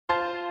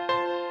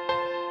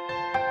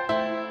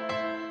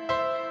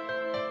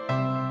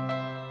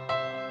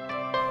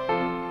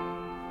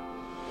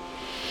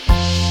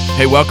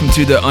Hey, welcome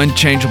to the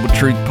Unchangeable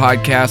Truth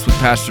Podcast with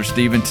Pastor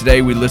Stephen.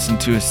 Today we listen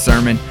to a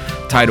sermon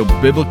titled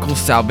Biblical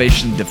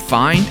Salvation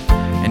Defined,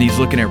 and he's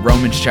looking at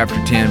Romans chapter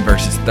 10,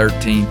 verses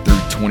 13 through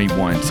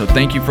 21. So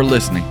thank you for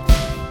listening.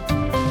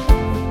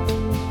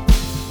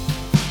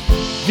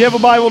 If you have a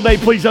Bible today,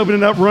 please open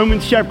it up.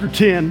 Romans chapter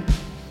 10.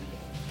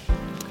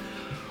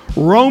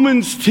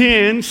 Romans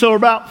 10, so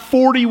about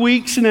 40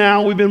 weeks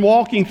now, we've been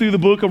walking through the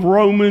book of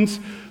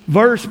Romans,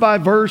 verse by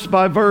verse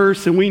by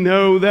verse, and we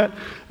know that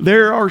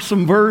there are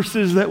some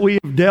verses that we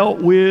have dealt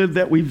with,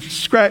 that we've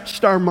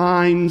scratched our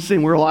minds,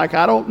 and we're like,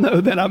 I don't know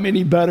that I'm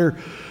any better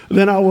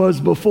than I was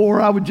before.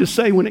 I would just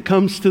say when it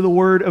comes to the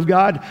Word of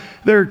God,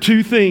 there are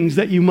two things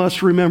that you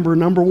must remember.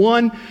 Number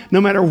one, no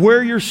matter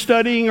where you're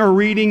studying or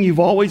reading, you've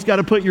always got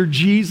to put your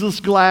Jesus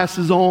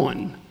glasses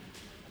on.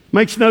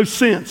 Makes no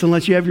sense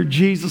unless you have your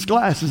Jesus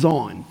glasses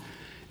on.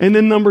 And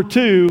then number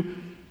two,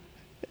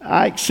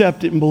 I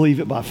accept it and believe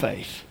it by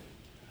faith.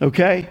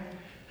 Okay?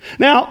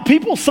 Now,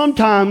 people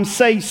sometimes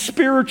say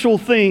spiritual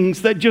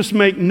things that just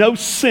make no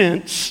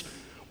sense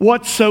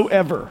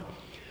whatsoever.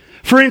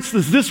 For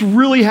instance, this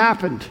really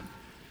happened.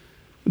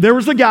 There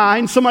was a guy,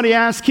 and somebody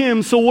asked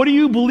him, so what do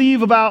you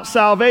believe about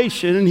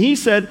salvation? And he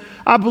said,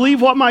 I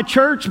believe what my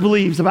church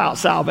believes about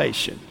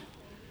salvation.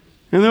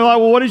 And they're like,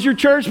 well, what does your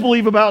church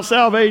believe about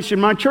salvation?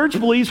 My church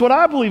believes what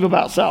I believe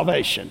about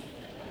salvation.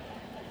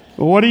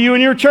 Well, what do you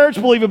and your church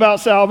believe about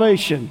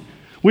salvation?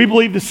 We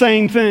believe the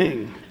same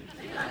thing.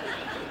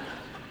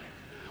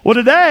 Well,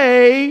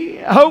 today,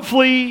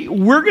 hopefully,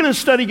 we're going to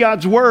study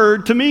God's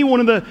Word. To me, one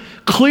of the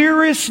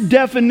clearest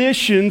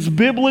definitions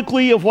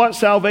biblically of what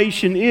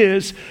salvation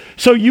is,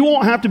 so you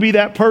won't have to be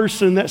that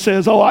person that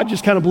says, oh, I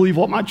just kind of believe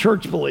what my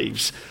church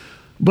believes.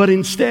 But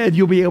instead,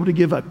 you'll be able to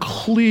give a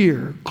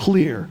clear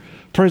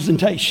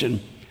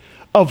presentation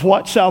of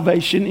what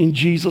salvation in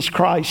Jesus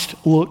Christ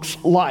looks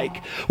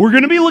like. We're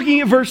going to be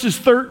looking at verses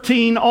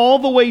 13 all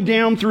the way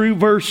down through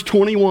verse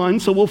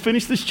 21, so we'll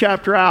finish this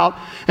chapter out.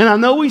 And I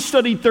know we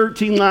studied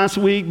 13 last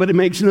week, but it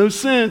makes no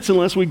sense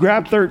unless we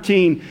grab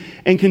 13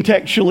 and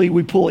contextually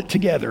we pull it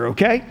together,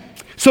 okay?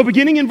 So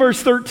beginning in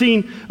verse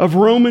 13 of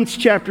Romans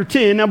chapter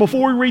 10. Now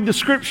before we read the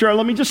scripture,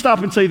 let me just stop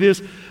and say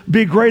this.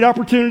 Be a great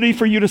opportunity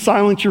for you to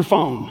silence your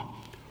phone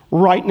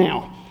right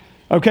now.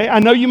 Okay, I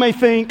know you may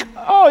think,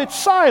 oh, it's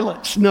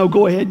silence. No,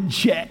 go ahead and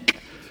check.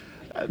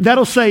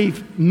 That'll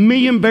save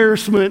me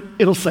embarrassment.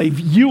 It'll save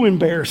you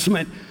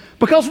embarrassment.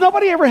 Because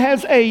nobody ever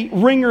has a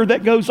ringer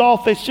that goes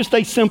off that's just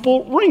a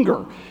simple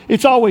ringer.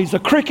 It's always a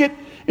cricket.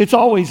 It's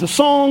always a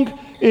song.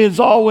 It's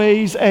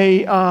always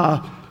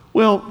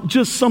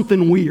just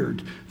something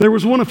weird. There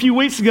was one a few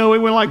weeks ago. It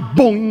went like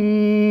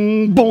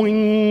boing,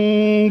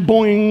 boing,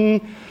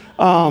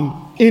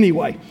 boing.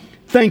 Anyway,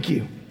 thank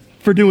you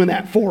for doing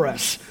that for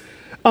us.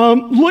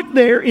 Look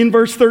there in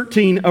verse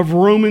 13 of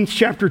Romans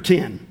chapter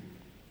 10.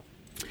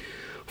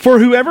 For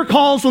whoever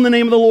calls on the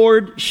name of the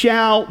Lord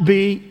shall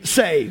be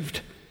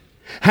saved.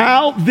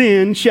 How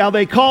then shall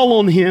they call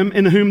on him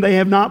in whom they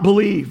have not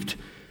believed?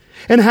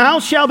 And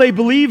how shall they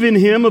believe in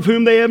him of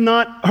whom they have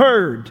not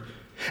heard?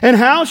 And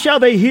how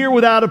shall they hear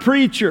without a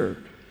preacher?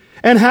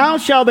 And how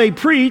shall they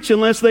preach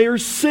unless they are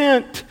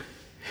sent?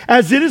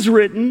 As it is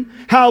written,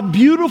 how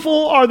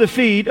beautiful are the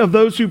feet of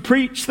those who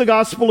preach the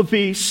gospel of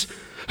peace,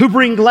 who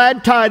bring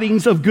glad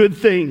tidings of good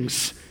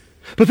things.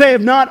 But they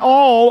have not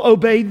all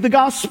obeyed the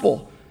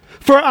gospel.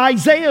 For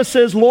Isaiah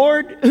says,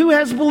 Lord, who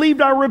has believed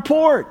our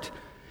report?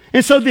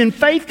 And so then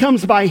faith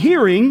comes by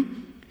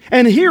hearing,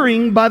 and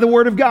hearing by the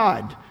word of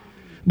God.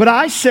 But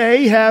I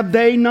say, have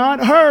they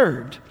not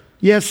heard?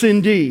 Yes,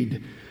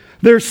 indeed.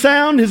 Their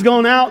sound has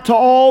gone out to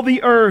all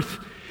the earth,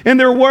 and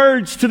their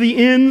words to the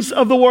ends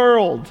of the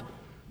world.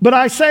 But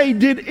I say,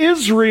 did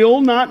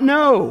Israel not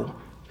know?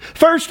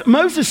 First,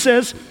 Moses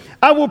says,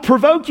 I will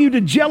provoke you to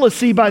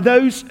jealousy by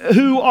those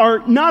who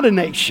are not a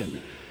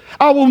nation.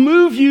 I will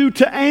move you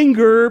to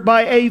anger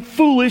by a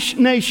foolish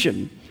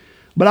nation.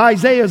 But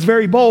Isaiah is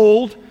very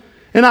bold.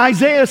 And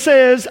Isaiah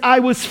says, I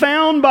was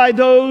found by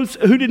those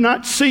who did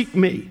not seek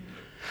me.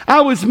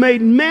 I was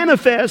made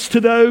manifest to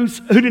those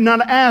who did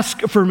not ask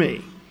for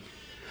me.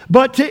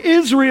 But to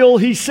Israel,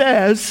 he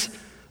says,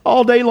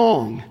 all day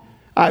long,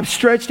 I've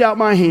stretched out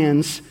my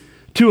hands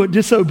to a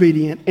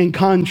disobedient and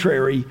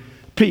contrary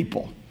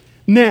people.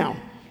 Now,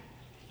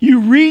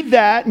 you read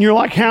that and you're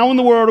like, how in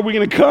the world are we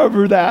going to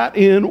cover that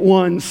in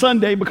one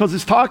Sunday? Because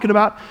it's talking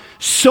about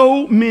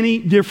so many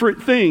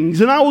different things.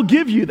 And I will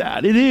give you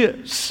that. It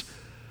is.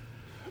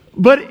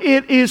 But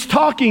it is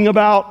talking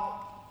about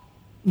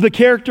the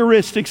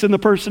characteristics and the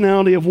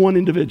personality of one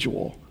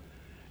individual.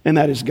 And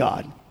that is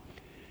God.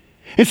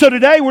 And so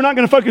today we're not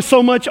going to focus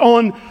so much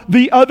on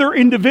the other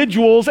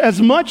individuals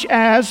as much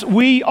as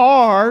we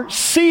are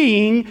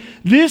seeing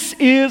this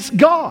is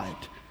God.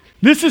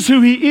 This is who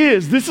he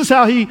is. This is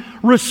how he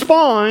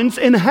responds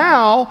and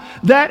how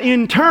that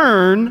in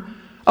turn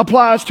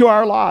applies to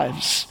our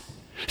lives.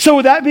 So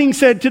with that being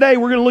said, today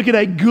we're going to look at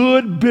a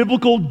good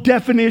biblical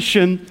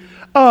definition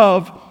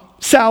of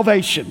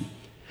salvation.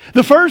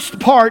 The first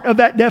part of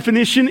that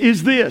definition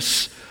is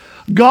this: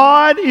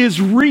 God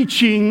is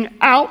reaching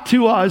out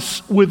to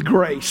us with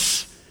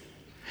grace.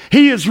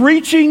 He is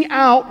reaching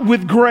out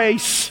with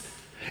grace.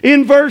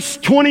 In verse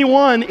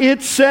 21,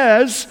 it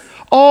says,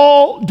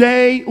 all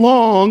day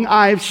long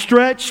I have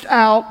stretched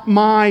out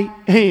my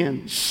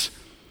hands.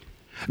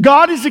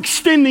 God is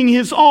extending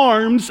his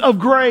arms of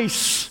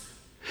grace.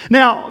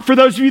 Now, for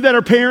those of you that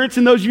are parents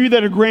and those of you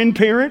that are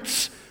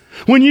grandparents,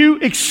 when you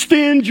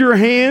extend your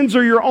hands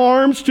or your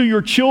arms to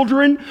your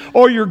children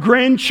or your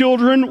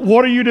grandchildren,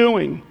 what are you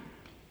doing?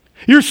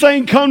 You're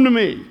saying, come to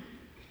me.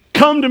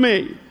 Come to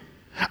me.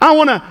 I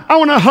want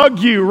to hug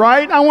you,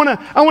 right? I want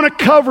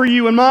to cover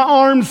you in my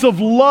arms of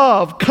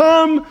love.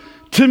 Come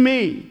to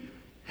me.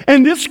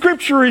 And this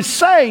scripture is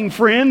saying,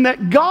 friend,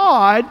 that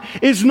God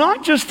is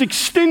not just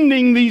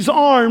extending these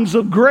arms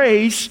of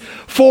grace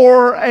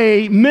for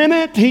a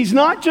minute. He's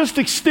not just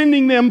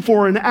extending them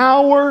for an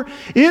hour.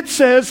 It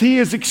says he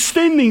is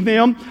extending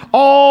them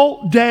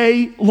all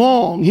day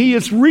long. He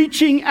is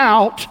reaching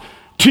out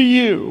to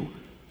you.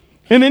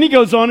 And then he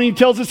goes on and he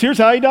tells us here's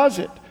how he does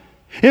it.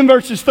 In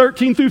verses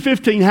 13 through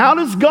 15, how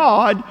does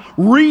God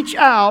reach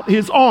out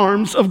his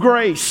arms of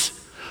grace?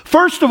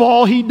 First of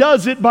all, he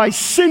does it by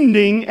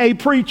sending a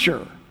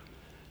preacher.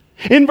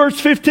 In verse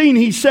 15,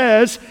 he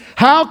says,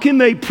 how can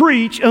they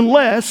preach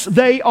unless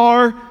they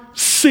are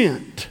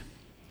sent?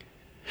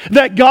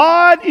 That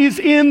God is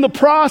in the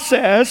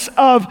process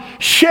of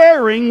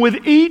sharing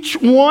with each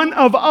one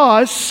of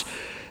us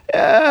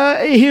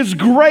his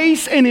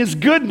grace and his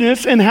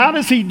goodness. And how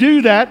does he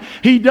do that?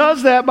 He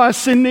does that by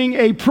sending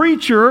a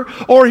preacher,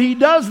 or he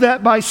does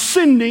that by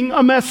sending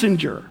a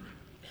messenger.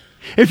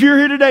 If you're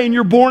here today and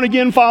you're born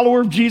again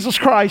follower of Jesus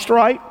Christ,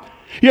 right?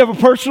 You have a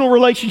personal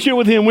relationship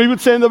with him. We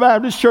would say in the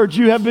Baptist church,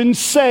 you have been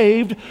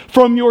saved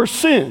from your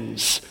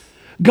sins.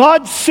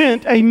 God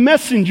sent a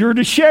messenger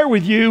to share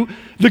with you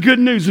the good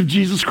news of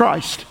Jesus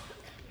Christ.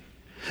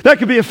 That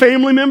could be a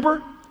family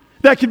member.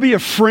 That could be a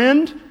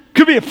friend.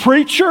 Could be a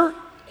preacher.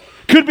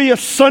 Could be a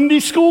Sunday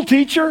school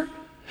teacher.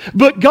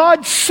 But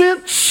God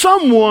sent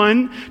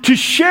someone to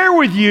share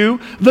with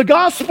you the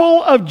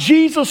gospel of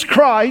Jesus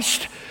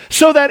Christ,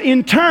 so that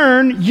in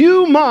turn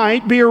you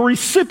might be a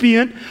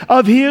recipient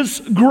of his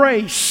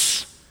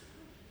grace.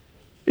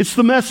 It's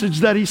the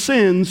message that he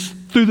sends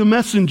through the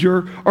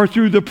messenger or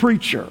through the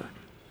preacher.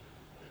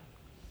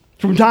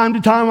 From time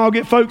to time I'll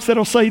get folks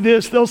that'll say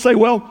this. They'll say,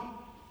 well,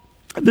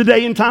 the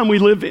day and time we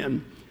live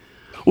in,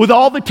 with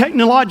all the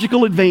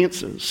technological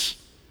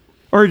advances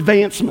or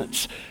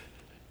advancements,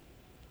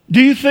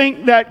 do you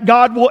think that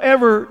God will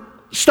ever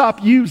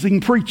stop using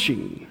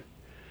preaching?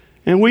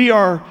 And we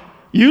are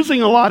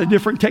using a lot of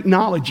different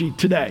technology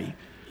today.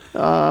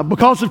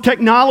 Because of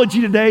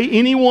technology today,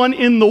 anyone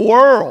in the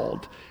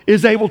world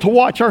is able to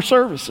watch our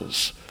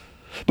services.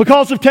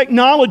 Because of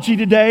technology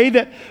today,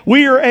 that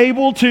we are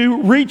able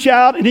to reach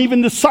out and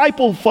even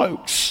disciple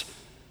folks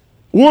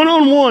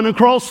one-on-one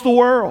across the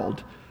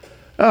world.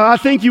 I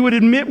think you would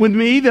admit with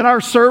me that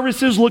our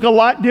services look a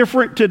lot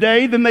different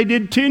today than they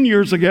did 10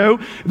 years ago,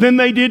 than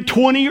they did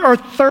 20 or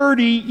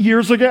 30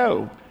 years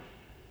ago.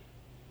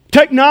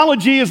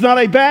 Technology is not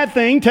a bad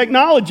thing.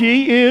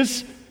 Technology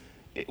is,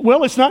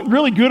 well, it's not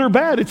really good or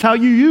bad. It's how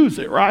you use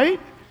it, right?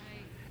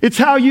 It's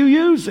how you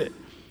use it.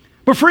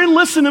 But friend,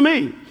 listen to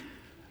me.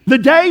 The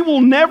day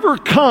will never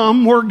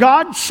come where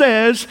God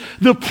says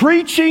the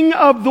preaching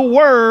of the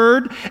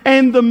word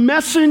and the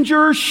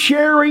messenger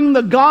sharing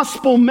the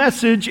gospel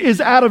message is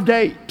out of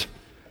date.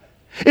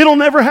 It'll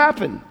never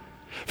happen.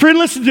 Friend,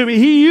 listen to me.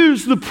 He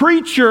used the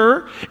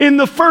preacher in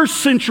the first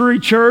century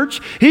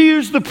church. He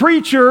used the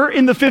preacher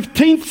in the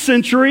 15th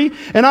century.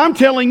 And I'm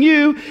telling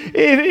you,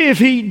 if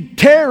he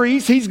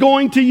tarries, he's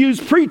going to use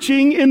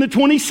preaching in the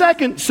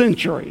 22nd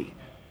century.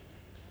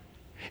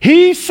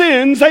 He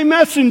sends a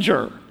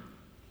messenger.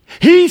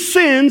 He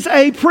sends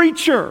a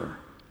preacher.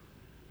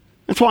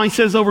 That's why he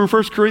says over in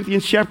 1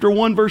 Corinthians chapter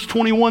 1, verse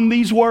 21,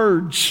 these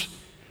words.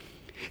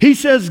 He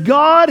says,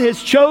 God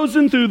has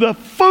chosen through the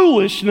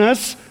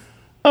foolishness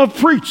of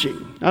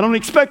preaching. I don't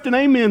expect an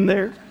amen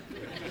there.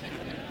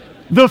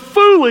 The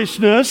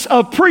foolishness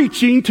of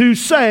preaching to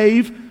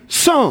save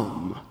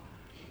some.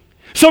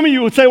 Some of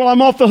you would say, well,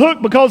 I'm off the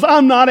hook because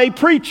I'm not a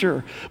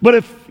preacher. But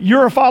if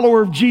you're a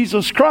follower of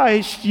Jesus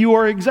Christ, you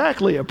are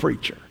exactly a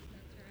preacher.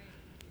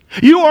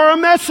 You are a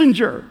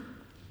messenger.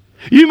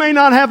 You may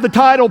not have the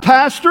title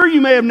pastor. You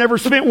may have never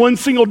spent one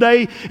single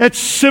day at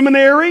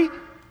seminary.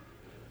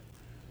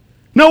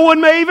 No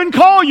one may even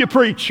call you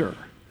preacher.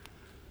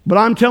 But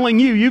I'm telling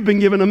you, you've been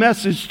given a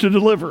message to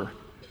deliver.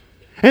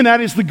 And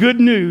that is the good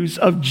news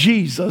of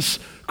Jesus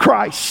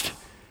Christ.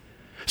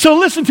 So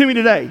listen to me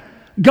today.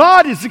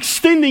 God is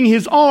extending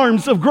his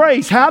arms of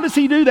grace. How does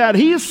he do that?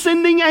 He is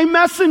sending a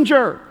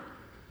messenger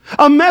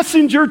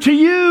to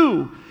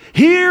you.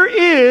 Here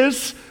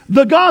is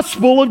the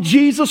gospel of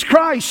Jesus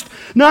Christ.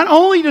 Not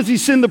only does he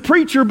send the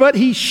preacher, but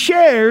he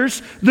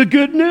shares the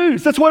good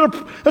news. That's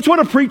what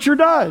a preacher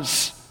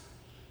does.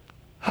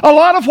 A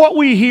lot of what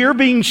we hear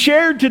being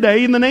shared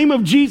today in the name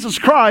of Jesus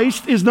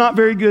Christ is not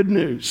very good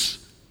news.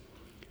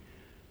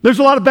 There's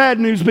a lot of bad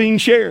news being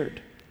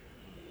shared.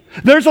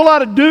 There's a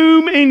lot of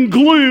doom and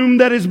gloom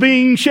that is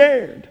being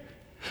shared.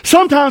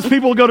 Sometimes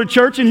people go to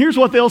church and here's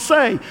what they'll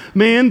say.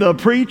 Man, the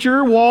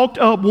preacher walked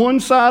up one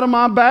side of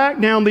my back,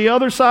 down the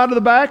other side of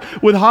the back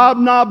with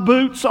hobnob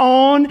boots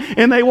on,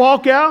 and they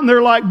walk out and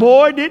they're like,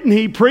 boy, didn't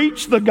he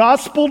preach the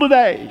gospel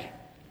today?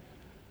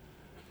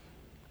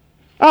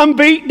 I'm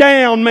beat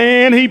down,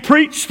 man. He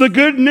preached the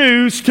good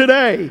news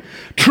today.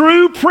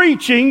 True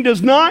preaching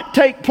does not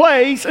take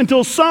place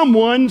until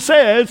someone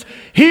says,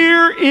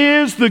 here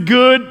is the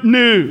good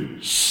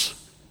news.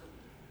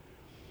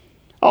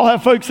 I'll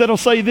have folks that'll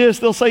say this.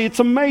 They'll say it's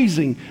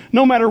amazing.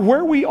 No matter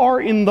where we are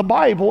in the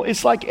Bible,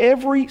 it's like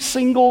every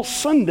single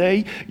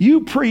Sunday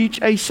you preach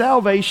a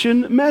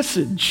salvation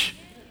message.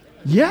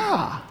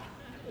 Yeah.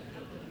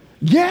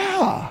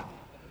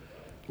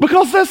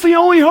 Because that's the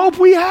only hope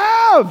we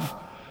have.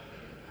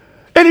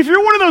 And if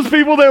you're one of those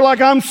people that are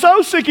like, I'm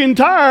so sick and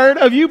tired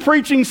of you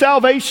preaching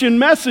salvation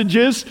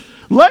messages,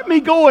 let me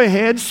go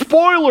ahead.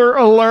 Spoiler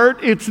alert,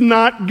 it's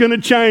not going to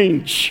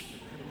change.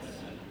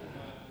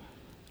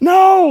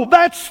 No,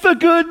 that's the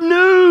good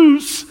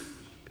news.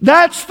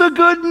 That's the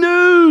good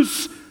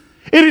news.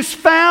 It is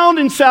found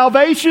in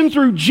salvation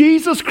through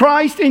Jesus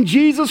Christ and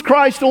Jesus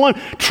Christ alone.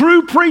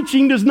 True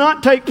preaching does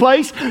not take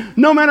place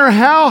no matter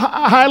how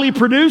highly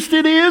produced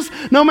it is,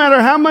 no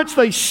matter how much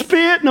they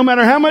spit, no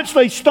matter how much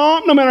they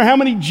stomp, no matter how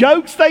many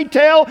jokes they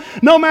tell,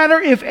 no matter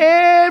if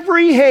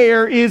every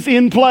hair is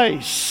in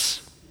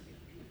place.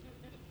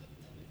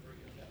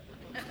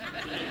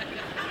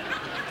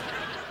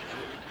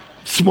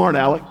 Smart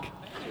Alec.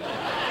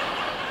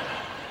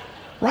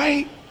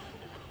 Right?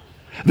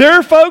 There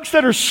are folks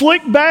that are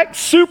slick back,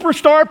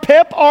 superstar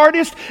pep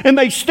artists, and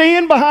they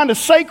stand behind a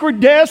sacred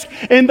desk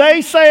and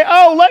they say,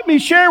 oh, let me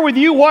share with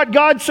you what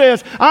God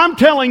says. I'm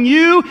telling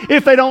you,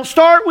 if they don't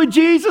start with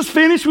Jesus,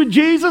 finish with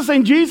Jesus,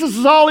 and Jesus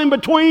is all in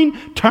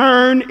between,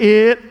 turn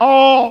it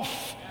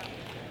off.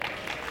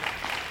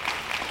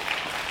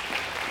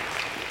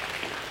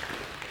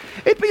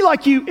 It'd be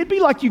like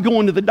you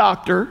going to the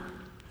doctor,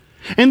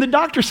 and the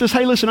doctor says,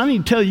 hey, listen, I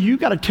need to tell you, you've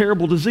got a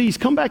terrible disease.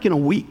 Come back in a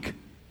week.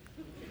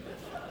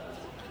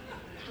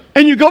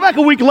 And you go back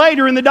a week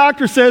later and the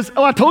doctor says,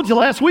 oh, I told you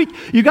last week,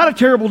 you got a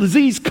terrible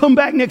disease, come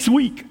back next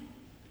week.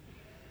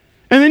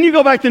 And then you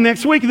go back the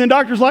next week and the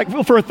doctor's like,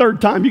 well, for a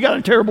third time, you got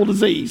a terrible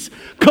disease,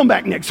 come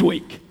back next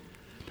week.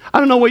 I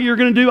don't know what you're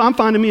going to do, I'm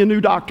finding me a new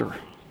doctor.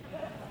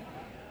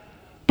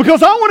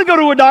 Because I want to go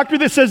to a doctor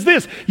that says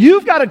this,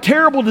 you've got a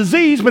terrible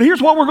disease, but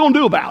here's what we're going to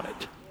do about it.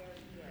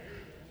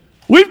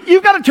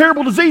 You've got a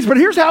terrible disease, but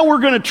here's how we're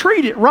going to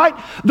treat it, right?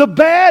 The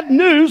bad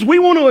news, we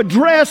want to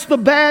address the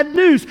bad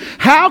news.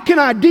 How can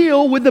I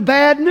deal with the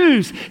bad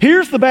news?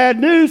 Here's the bad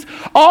news.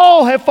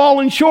 All have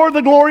fallen short of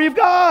the glory of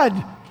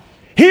God.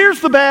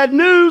 Here's the bad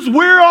news.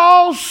 We're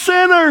all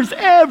sinners,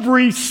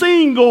 every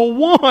single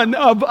one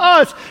of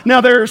us.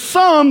 Now, there are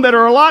some that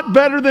are a lot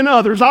better than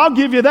others. I'll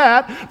give you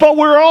that. But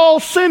we're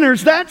all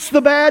sinners. That's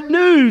the bad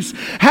news.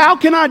 How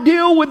can I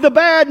deal with the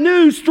bad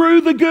news?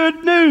 Through the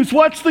good news.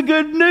 What's the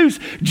good news?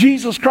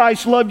 Jesus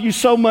Christ loved you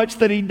so much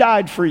that he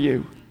died for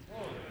you.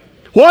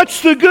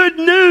 What's the good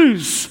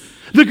news?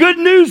 The good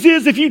news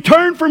is if you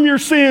turn from your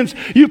sins,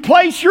 you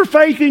place your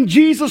faith in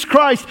Jesus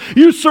Christ,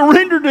 you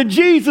surrender to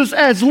Jesus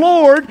as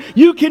Lord,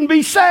 you can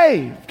be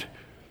saved.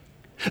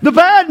 The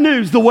bad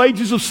news, the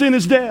wages of sin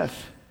is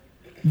death.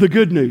 The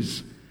good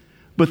news,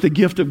 but the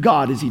gift of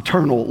God is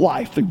eternal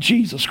life through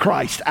Jesus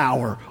Christ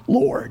our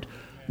Lord.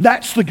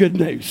 That's the good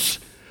news.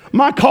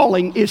 My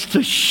calling is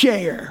to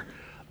share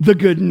the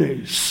good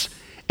news.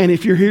 And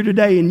if you're here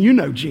today and you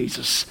know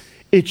Jesus,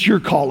 it's your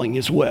calling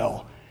as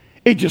well.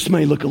 It just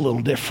may look a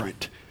little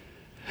different.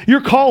 Your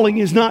calling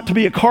is not to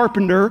be a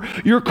carpenter.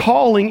 Your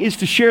calling is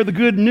to share the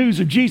good news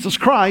of Jesus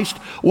Christ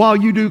while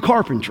you do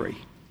carpentry.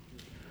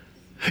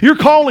 Your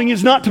calling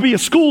is not to be a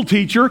school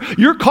teacher.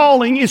 Your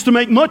calling is to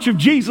make much of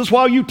Jesus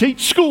while you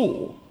teach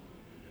school.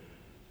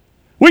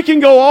 We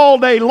can go all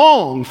day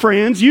long,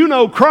 friends. You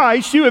know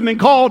Christ. You have been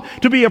called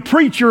to be a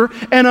preacher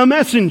and a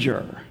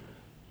messenger.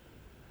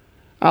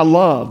 I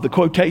love the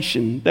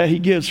quotation that he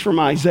gives from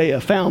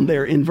Isaiah found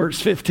there in verse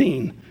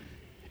 15.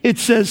 It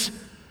says,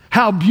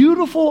 how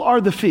beautiful are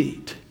the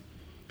feet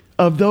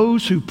of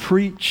those who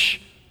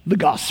preach the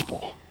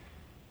gospel.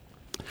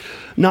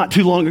 Not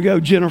too long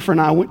ago, Jennifer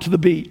and I went to the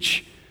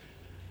beach,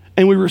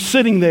 and we were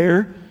sitting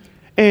there,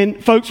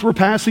 and folks were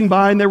passing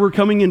by, and they were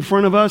coming in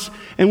front of us,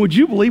 and would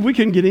you believe we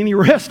couldn't get any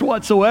rest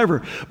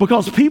whatsoever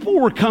because people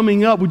were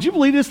coming up. Would you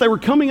believe this? They were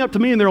coming up to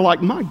me, and they're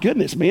like, my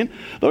goodness, man,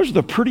 those are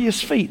the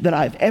prettiest feet that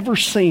I've ever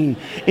seen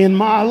in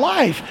my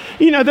life.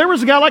 You know, there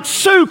was a guy like,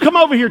 Sue, come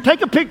over here,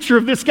 take a picture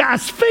of this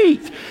guy's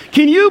feet.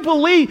 Can you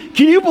believe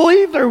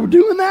they were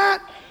doing that?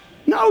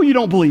 No, you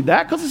don't believe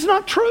that because it's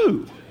not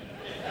true.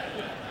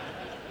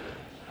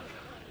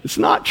 It's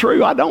not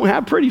true. I don't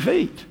have pretty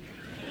feet.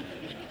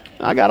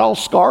 I got all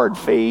scarred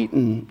feet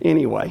and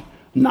anyway,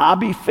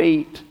 knobby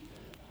feet.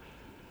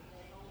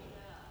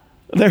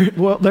 There you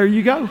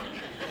go.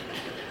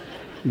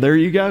 There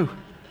you go.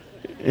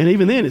 And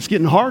even then, it's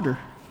getting harder.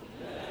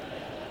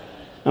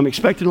 I'm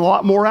expecting a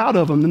lot more out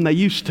of them than they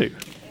used to.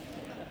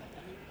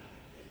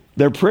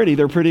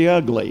 They're pretty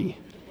ugly.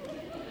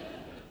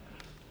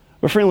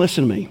 But friend,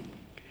 listen to me.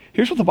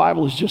 Here's what the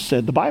Bible has just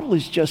said. The Bible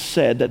has just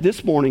said that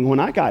this morning when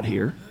I got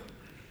here,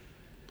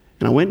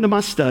 and I went into my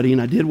study and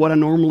I did what I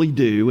normally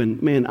do,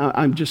 and man,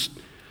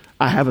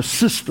 I have a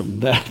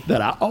system that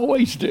I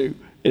always do.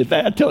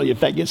 I tell you,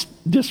 if that gets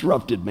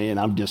disrupted, man,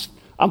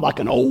 I'm like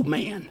an old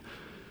man.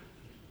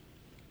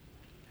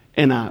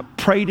 And I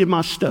prayed in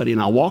my study,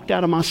 and I walked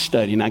out of my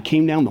study, and I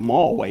came down the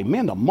mallway.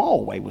 Man, the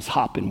mallway was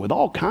hopping with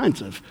all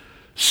kinds of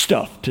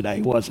stuff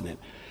today, wasn't it?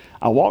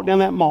 I walked down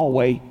that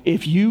mallway.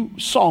 If you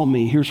saw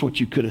me, here's what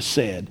you could have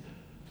said.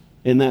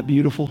 Isn't that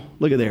beautiful?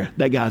 Look at there.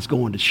 That guy's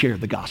going to share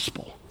the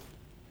gospel.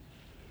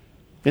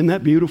 Isn't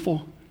that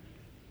beautiful?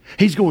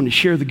 He's going to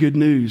share the good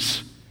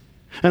news.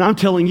 And I'm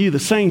telling you, the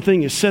same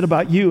thing is said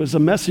about you as a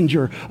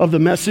messenger of the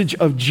message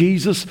of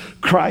Jesus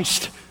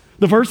Christ.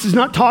 The verse is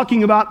not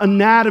talking about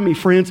anatomy,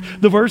 friends.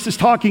 The verse is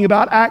talking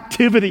about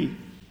activity.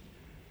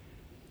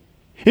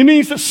 It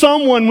means that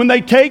someone, when they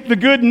take the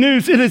good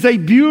news, it is a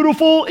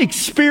beautiful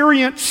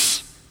experience.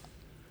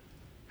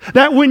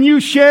 That when you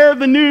share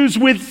the news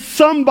with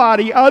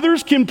somebody,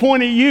 others can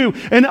point at you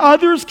and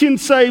others can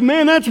say,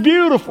 man, that's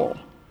beautiful.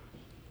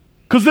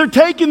 Because they're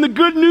taking the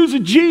good news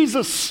of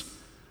Jesus.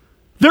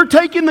 They're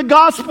taking the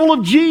gospel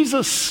of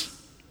Jesus.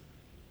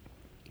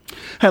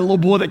 I had a little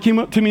boy that came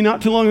up to me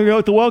not too long ago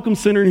at the Welcome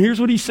Center, and here's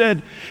what he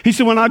said. He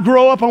said, when I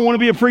grow up, I want to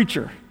be a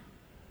preacher.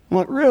 I'm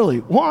like, really?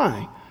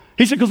 Why?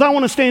 He said, because I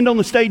want to stand on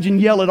the stage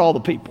and yell at all the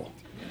people.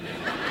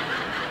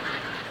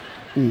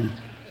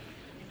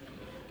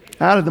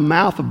 Out of the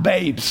mouth of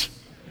babes.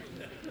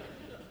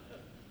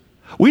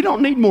 We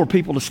don't need more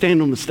people to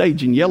stand on the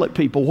stage and yell at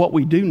people. What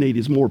we do need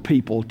is more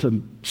people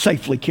to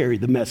safely carry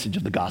the message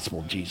of the gospel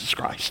of Jesus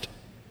Christ.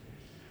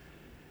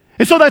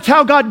 And so that's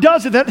how God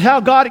does it. That's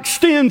how God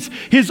extends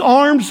his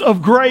arms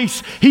of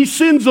grace. He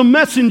sends a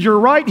messenger,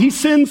 right? He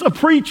sends a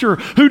preacher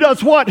who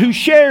does what? Who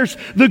shares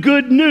the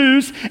good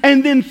news.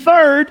 And then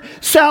third,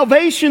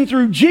 salvation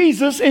through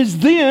Jesus is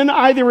then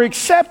either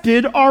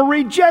accepted or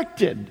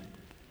rejected.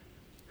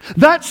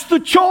 That's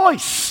the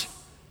choice.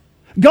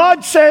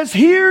 God says,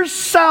 here's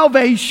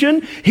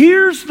salvation,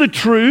 here's the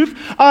truth,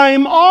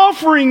 I'm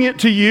offering it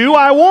to you,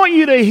 I want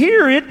you to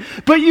hear it,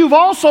 but you've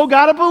also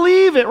got to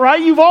believe it, right?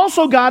 You've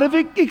also got to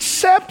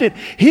accept it.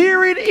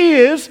 Here it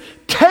is,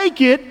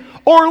 take it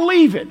or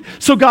leave it.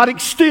 So God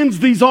extends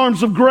these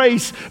arms of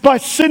grace by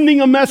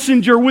sending a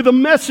messenger with a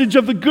message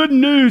of the good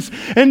news.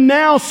 And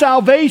now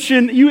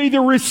salvation, you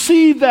either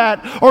receive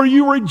that or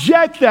you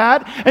reject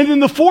that. And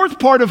then the fourth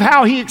part of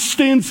how he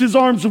extends his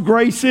arms of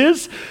grace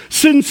is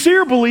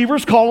sincere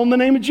believers call on the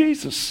name of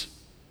Jesus.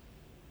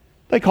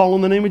 They call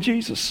on the name of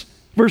Jesus.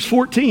 Verse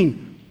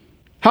 14.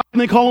 How can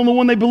they call on the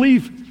one they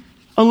believe?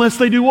 Unless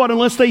they do what?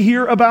 Unless they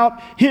hear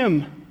about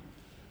him.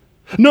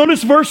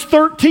 Notice verse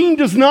 13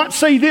 does not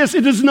say this.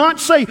 It does not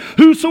say,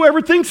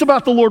 whosoever thinks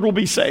about the Lord will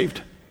be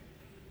saved.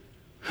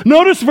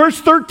 Notice verse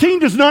 13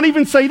 does not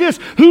even say this.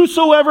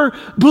 Whosoever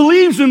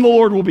believes in the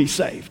Lord will be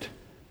saved.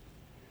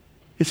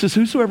 It says,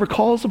 whosoever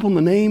calls upon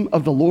the name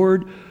of the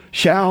Lord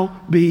shall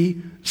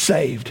be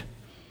saved.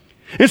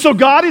 And so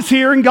God is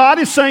here and God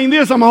is saying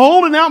this. I'm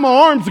holding out my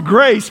arms of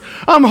grace.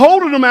 I'm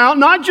holding them out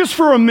not just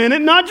for a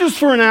minute, not just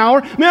for an hour.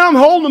 Man, I'm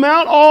holding them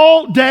out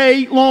all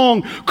day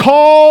long.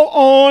 Call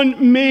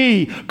on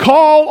me.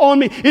 Call on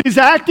me. It is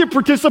active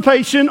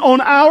participation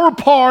on our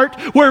part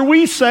where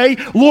we say,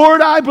 Lord,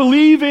 I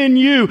believe in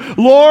you.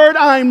 Lord,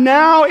 I'm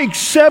now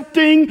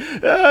accepting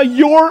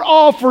your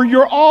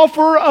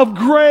offer of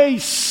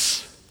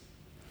grace.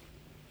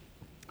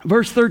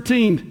 Verse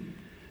 13.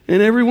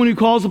 And everyone who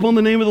calls upon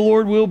the name of the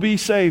Lord will be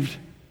saved.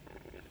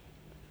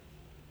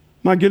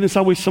 My goodness,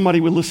 I wish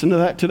somebody would listen to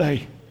that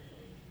today.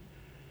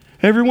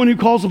 Everyone who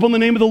calls upon the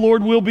name of the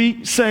Lord will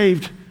be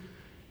saved.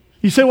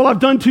 You say, well, I've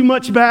done too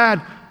much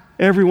bad.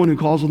 Everyone who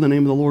calls on the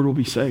name of the Lord will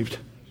be saved.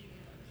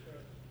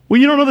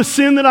 Well, you don't know the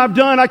sin that I've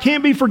done. I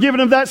can't be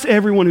forgiven of that.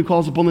 Everyone who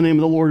calls upon the name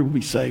of the Lord will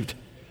be saved.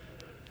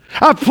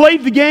 I've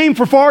played the game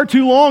for far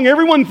too long.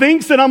 Everyone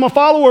thinks that I'm a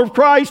follower of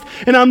Christ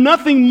and I'm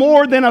nothing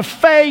more than a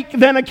fake,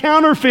 than a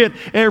counterfeit.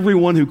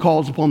 Everyone who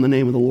calls upon the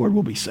name of the Lord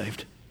will be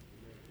saved.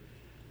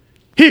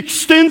 He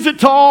extends it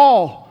to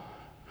all.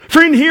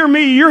 Friend, hear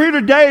me. You're here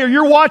today or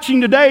you're watching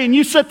today and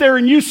you sit there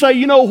and you say,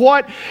 you know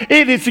what?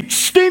 It is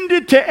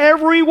extended to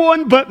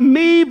everyone but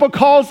me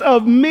because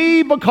of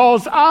me,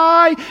 because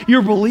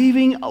you're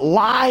believing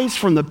lies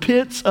from the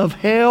pits of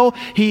hell.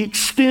 He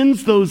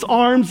extends those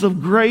arms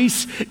of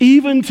grace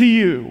even to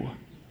you.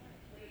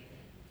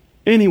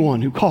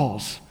 Anyone who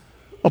calls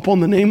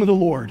upon the name of the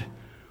Lord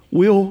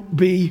will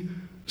be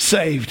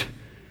saved.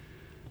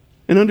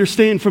 And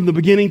understand from the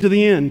beginning to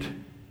the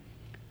end,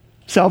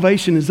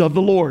 salvation is of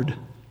the Lord.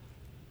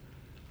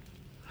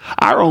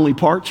 Our only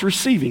part's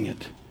receiving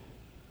it.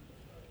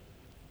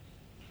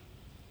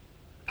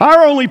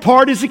 Our only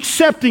part is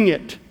accepting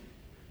it.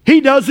 He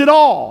does it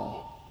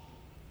all.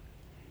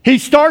 He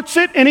starts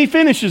it and he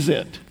finishes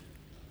it.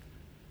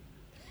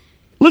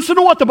 Listen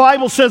to what the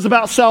Bible says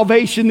about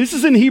salvation. This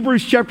is in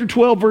Hebrews chapter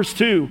 12, verse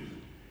 2.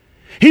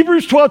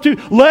 Hebrews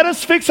 12:2, let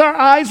us fix our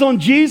eyes on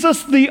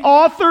Jesus, the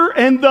author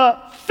and the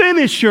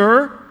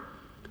finisher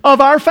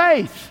of our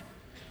faith.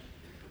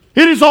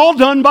 It is all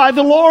done by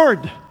the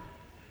Lord.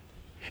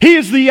 He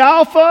is the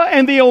Alpha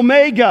and the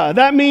Omega.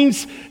 That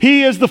means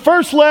He is the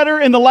first letter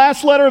and the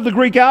last letter of the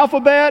Greek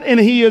alphabet, and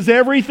He is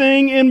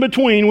everything in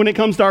between when it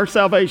comes to our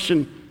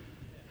salvation.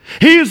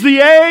 He is the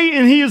A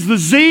and He is the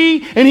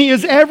Z, and He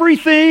is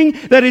everything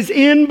that is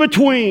in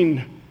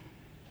between.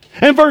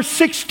 And verse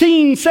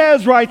 16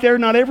 says right there,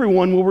 not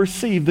everyone will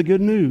receive the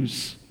good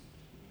news.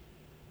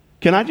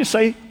 Can I just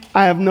say,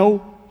 I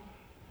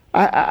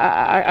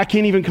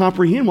can't even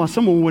comprehend why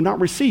someone would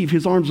not receive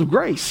His arms of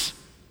grace.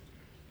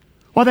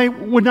 Why they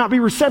would not be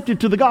receptive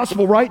to the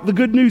gospel, right? The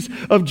good news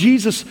of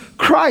Jesus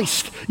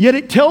Christ. Yet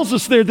it tells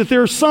us there that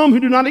there are some who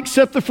do not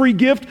accept the free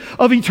gift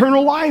of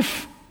eternal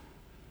life.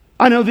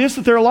 I know this,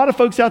 that there are a lot of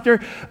folks out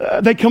there,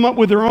 they come up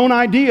with their own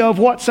idea of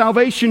what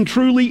salvation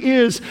truly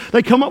is.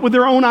 They come up with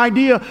their own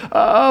idea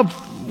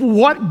of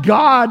what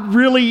God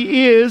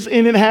really is,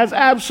 and it has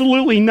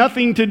absolutely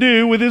nothing to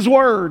do with His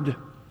Word.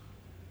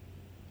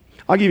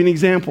 I'll give you an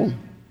example.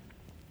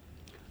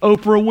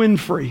 Oprah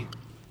Winfrey,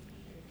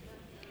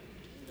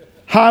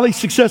 highly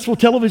successful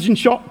television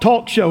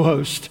talk show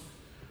host,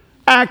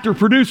 actor,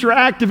 producer,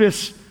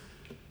 activist,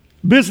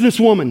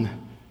 businesswoman.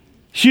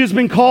 She has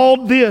been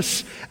called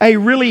a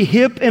really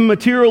hip and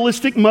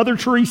materialistic Mother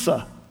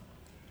Teresa.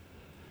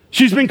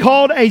 She's been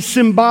called a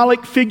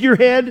symbolic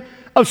figurehead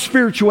of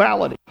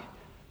spirituality,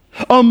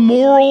 a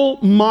moral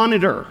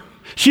monitor.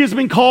 She has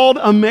been called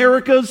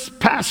America's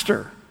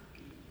pastor.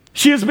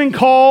 She has been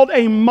called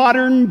a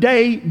modern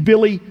day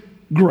Billy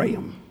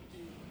Graham.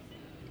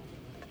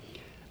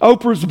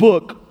 Oprah's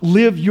book,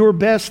 Live Your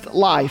Best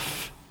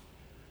Life,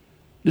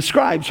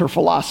 describes her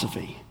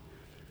philosophy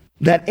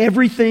that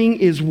everything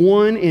is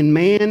one and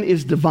man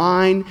is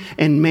divine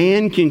and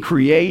man can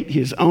create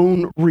his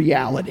own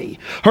reality.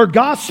 Her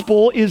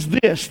gospel is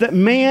this, that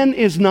man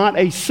is not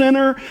a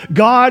sinner,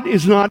 God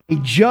is not a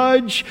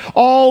judge,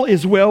 all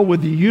is well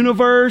with the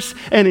universe,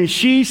 and as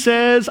she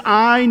says,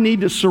 I need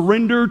to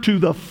surrender to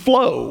the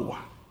flow.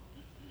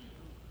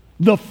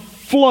 The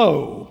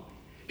flow.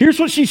 Here's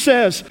what she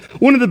says,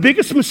 one of the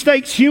biggest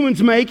mistakes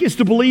humans make is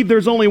to believe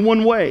there's only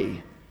one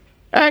way.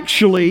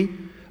 Actually,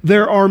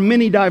 there are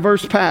many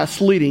diverse paths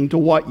leading to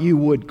what you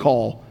would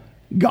call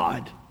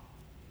God.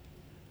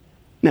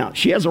 Now,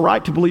 she has a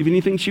right to believe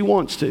anything she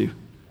wants to.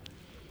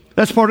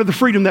 That's part of the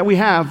freedom that we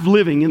have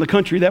living in the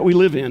country that we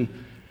live in.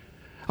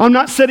 I'm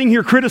not sitting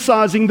here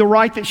criticizing the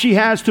right that she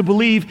has to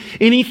believe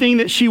anything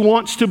that she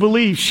wants to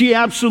believe. She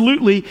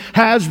absolutely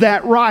has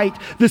that right.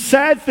 The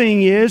sad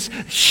thing is,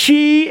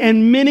 she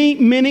and many,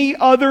 many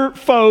other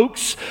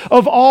folks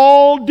of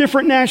all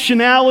different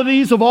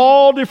nationalities, of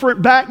all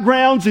different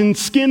backgrounds and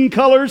skin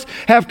colors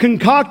have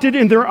concocted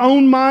in their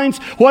own minds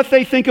what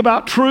they think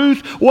about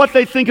truth, what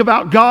they think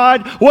about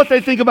God, what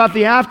they think about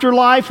the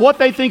afterlife, what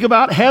they think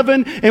about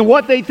heaven, and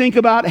what they think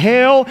about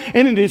hell,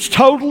 and it is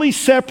totally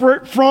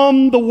separate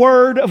from the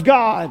Word of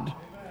God.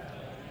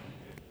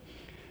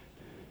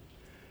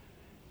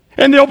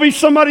 And there'll be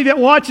somebody that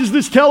watches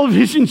this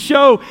television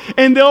show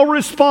and they'll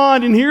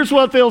respond, and here's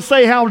what they'll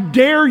say: how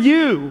dare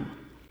you?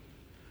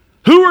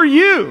 Who are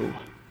you?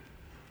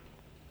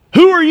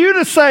 Who are you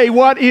to say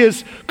what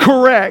is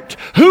correct?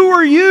 Who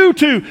are you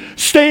to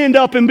stand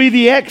up and be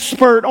the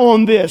expert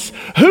on this?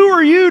 Who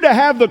are you to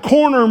have the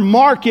corner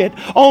market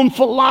on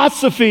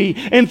philosophy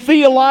and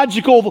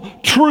theological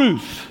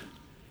truth?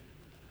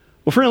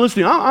 Well, friend,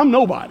 listen, I'm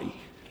nobody.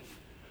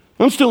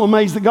 I'm still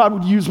amazed that God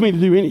would use me to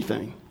do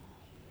anything.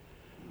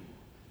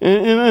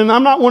 And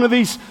I'm not one of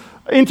these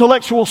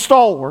intellectual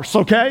stalwarts,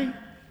 okay?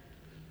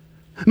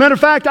 Matter of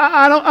fact,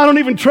 I don't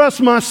even trust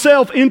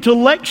myself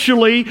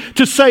intellectually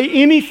to say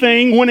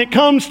anything when it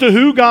comes to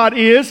who God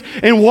is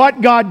and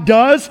what God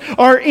does,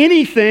 or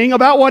anything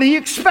about what He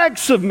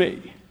expects of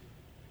me.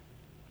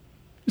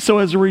 So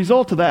as a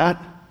result of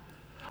that,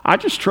 I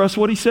just trust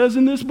what He says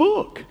in this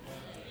book.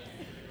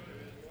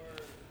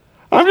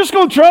 I'm just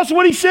going to trust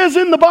what He says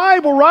in the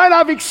Bible, right?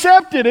 I've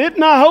accepted it,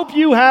 and I hope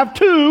you have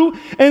too,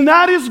 and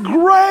that is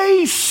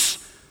grace.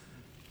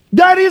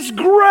 That is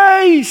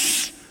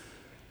grace.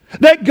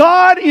 That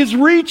God is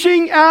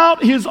reaching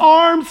out His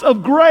arms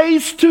of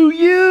grace to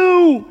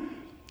you.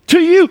 To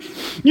you.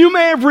 You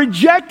may have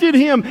rejected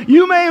Him.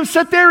 You may have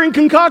sat there and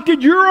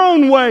concocted your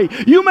own way.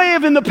 You may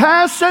have in the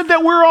past said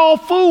that we're all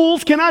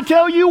fools. Can I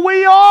tell you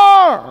we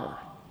are?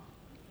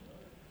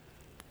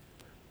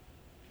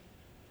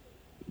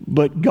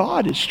 But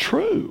God is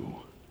true.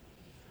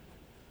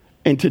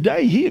 And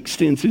today He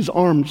extends His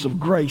arms of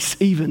grace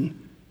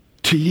even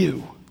to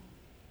you.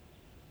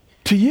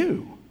 To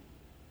you.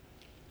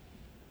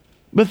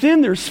 But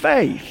then there's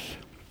faith.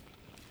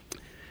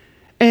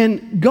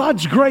 And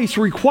God's grace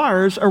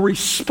requires a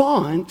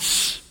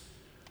response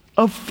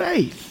of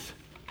faith.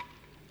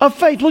 Of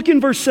faith. Look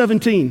in verse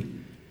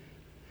 17.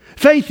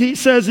 Faith, he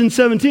says in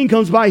 17,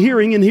 comes by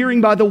hearing, and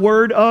hearing by the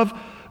word of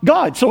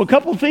God. So a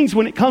couple of things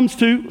when it comes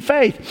to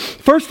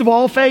faith. First of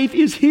all, faith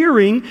is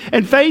hearing,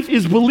 and faith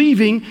is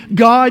believing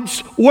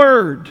God's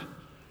word.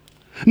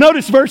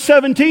 Notice verse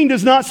 17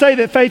 does not say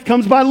that faith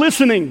comes by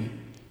listening.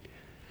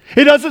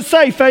 It doesn't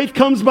say faith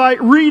comes by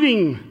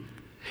reading.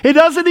 It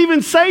doesn't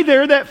even say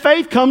there that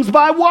faith comes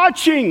by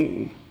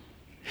watching.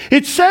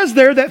 It says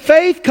there that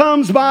faith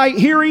comes by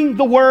hearing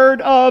the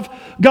Word of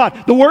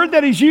God. The word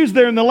that is used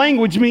there in the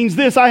language means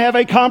this: I have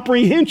a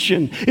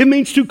comprehension. It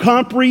means to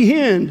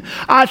comprehend.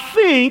 I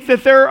think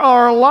that there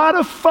are a lot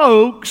of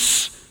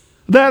folks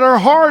that are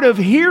hard of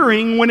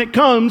hearing when it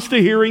comes to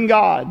hearing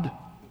God.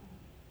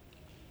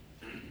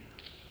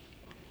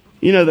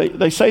 You know,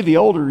 they say the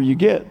older you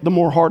get, the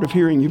more hard of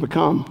hearing you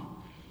become.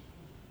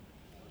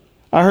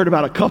 I heard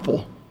about a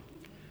couple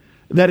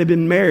that had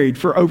been married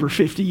for over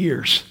 50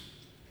 years.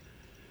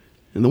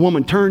 And the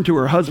woman turned to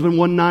her husband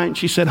one night and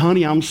she said,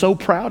 "Honey, I'm so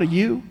proud of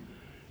you."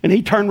 And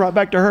he turned right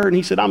back to her and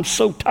he said, "I'm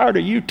so tired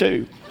of you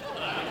too."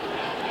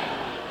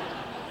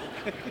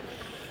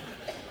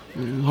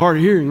 Hard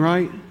of hearing,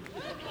 right?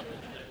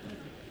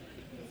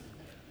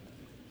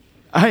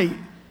 Hey,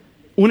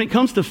 when it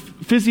comes to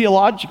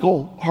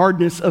physiological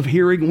hardness of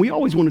hearing, we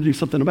always want to do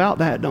something about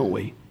that, don't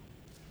we?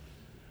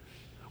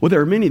 Well,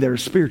 there are many that are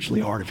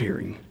spiritually hard of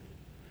hearing.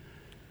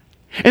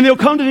 And they'll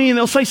come to me and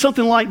they'll say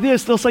something like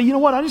this. They'll say, "You know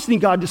what? I just need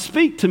God to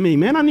speak to me,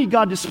 man. I need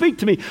God to speak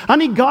to me. I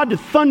need God to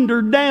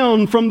thunder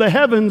down from the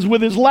heavens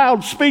with his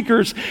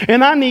loudspeakers.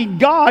 And I need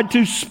God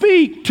to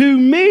speak to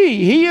me.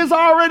 He has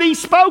already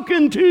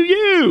spoken to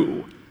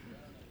you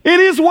in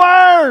his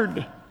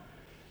word."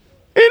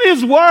 In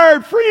his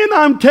word, friend,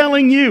 I'm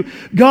telling you,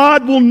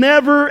 God will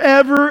never,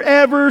 ever,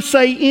 ever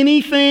say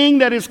anything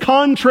that is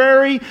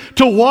contrary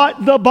to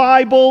what the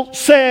Bible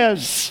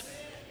says.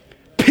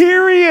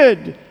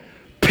 Period.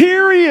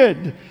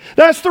 Period.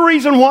 That's the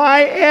reason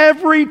why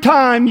every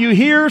time you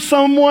hear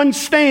someone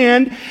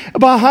stand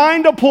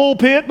behind a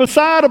pulpit,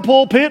 beside a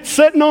pulpit,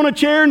 sitting on a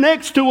chair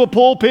next to a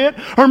pulpit,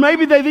 or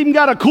maybe they've even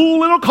got a cool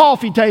little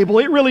coffee table,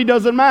 it really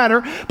doesn't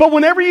matter. But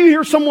whenever you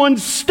hear someone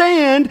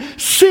stand,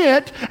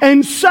 sit,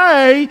 and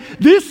say,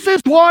 "This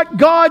is what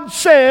God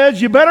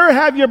says," you better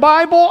have your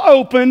Bible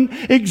open,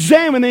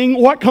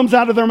 examining what comes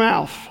out of their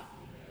mouth.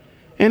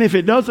 And if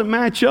it doesn't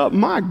match up,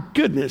 my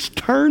goodness,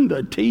 turn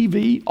the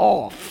TV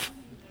off.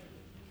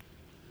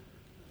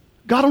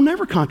 God will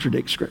never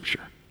contradict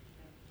Scripture.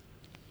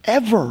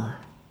 Ever.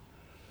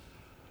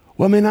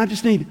 Well, man, I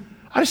just need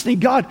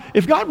God.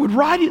 If God would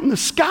write it in the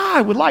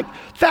sky with like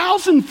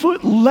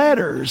 1,000-foot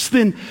letters,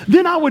 then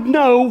I would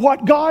know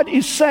what God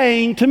is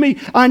saying to me.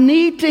 I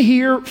need to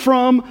hear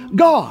from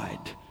God.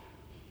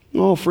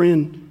 Oh,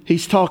 friend,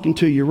 he's talking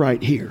to you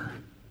right here.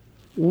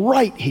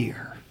 Right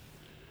here.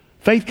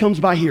 Faith comes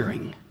by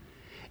hearing,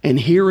 and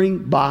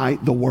hearing by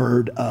the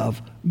Word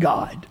of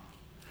God.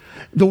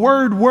 The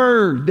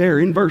word there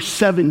in verse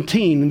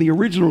 17 in the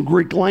original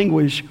Greek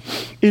language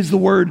is the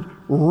word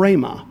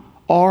rhema.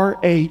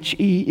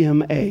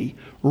 R-H-E-M-A.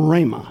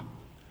 Rhema.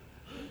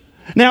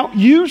 Now,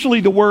 usually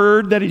the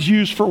word that is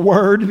used for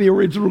word in the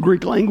original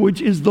Greek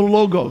language is the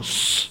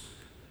logos.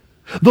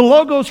 The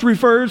logos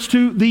refers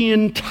to the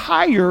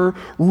entire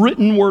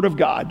written word of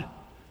God.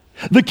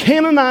 The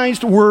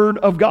canonized word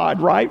of God,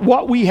 right?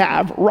 What we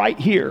have right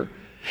here.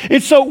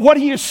 And so what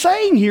he is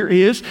saying here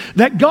is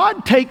that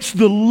God takes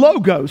the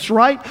logos,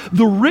 right?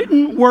 The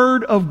written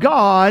word of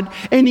God,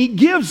 and he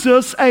gives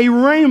us a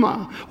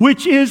rhema,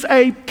 which is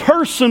a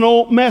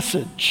personal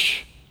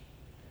message.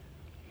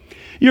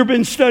 You've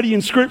been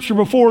studying Scripture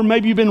before,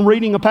 maybe you've been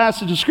reading a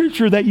passage of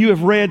Scripture that you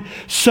have read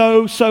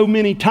so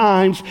many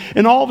times,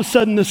 and all of a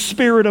sudden the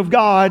Spirit of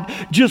God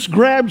just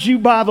grabs you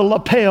by the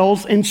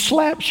lapels and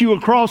slaps you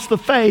across the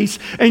face,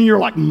 and you're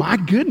like, "My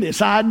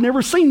goodness, I'd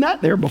never seen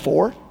that there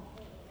before."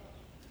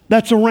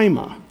 That's a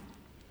rhema.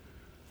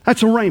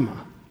 That's a rhema.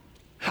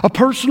 A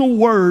personal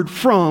word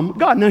from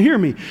God. Now hear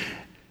me.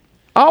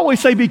 I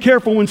always say be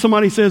careful when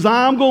somebody says,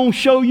 "I'm going to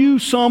show you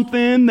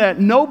something that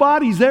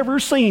nobody's ever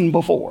seen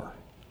before."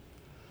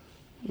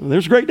 Well,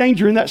 there's great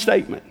danger in that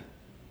statement.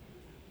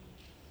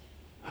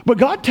 But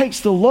God takes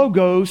the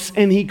logos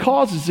and he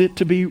causes it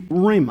to be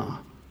rhema.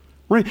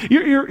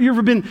 You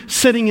ever been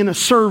sitting in a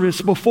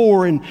service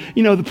before and,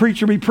 the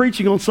preacher be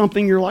preaching on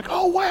something, you're like,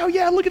 "Oh, wow,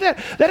 yeah, look at that.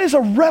 That is a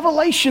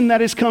revelation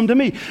that has come to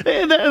me."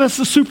 That's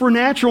the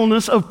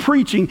supernaturalness of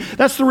preaching.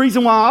 That's the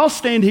reason why I'll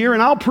stand here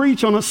and I'll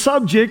preach on a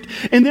subject,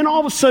 and then all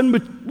of a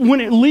sudden,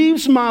 when it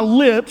leaves my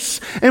lips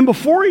and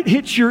before it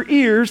hits your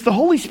ears, the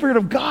Holy Spirit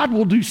of God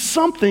will do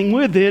something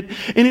with it,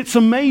 and it's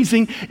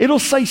amazing. It'll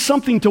say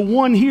something to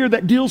one here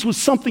that deals with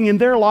something in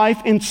their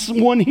life, and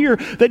one here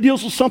that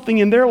deals with something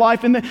in their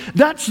life, and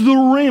that's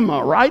the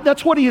rhema, right?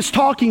 That's what he is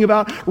talking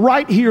about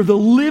right here, the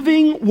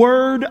living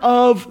word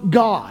of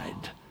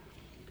God.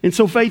 And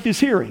so faith is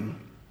hearing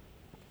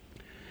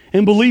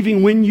and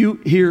believing when you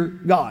hear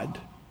God.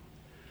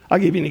 I'll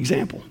give you an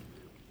example.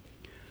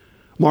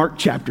 Mark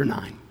chapter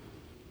 9.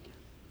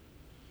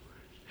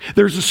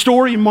 There's a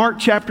story in Mark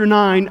chapter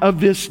 9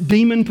 of this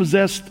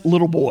demon-possessed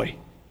little boy.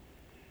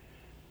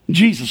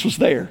 Jesus was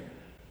there.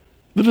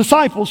 The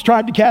disciples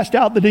tried to cast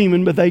out the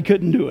demon, but they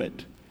couldn't do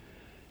it.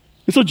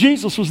 And so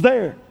Jesus was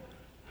there.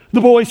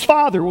 The boy's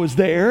father was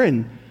there,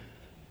 and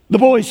the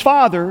boy's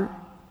father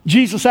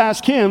Jesus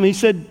asked him, he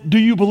said, "Do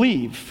you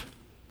believe?"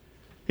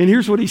 And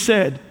here's what he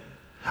said: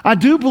 "I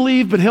do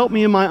believe, but help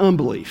me in my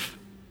unbelief."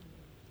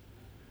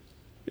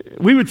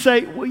 We would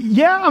say, well,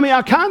 yeah,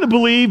 I kind of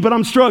believe, but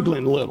I'm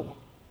struggling a little.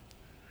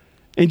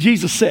 And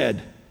Jesus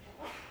said,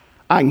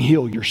 "I can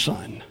heal your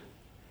son."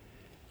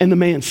 And the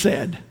man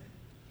said,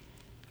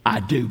 "I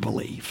do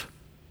believe."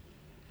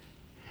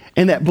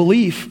 And that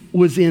belief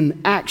was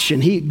in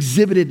action. He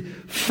exhibited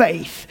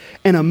faith,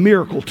 and a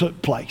miracle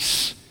took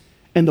place.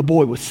 And the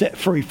boy was set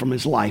free from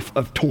his life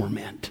of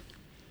torment.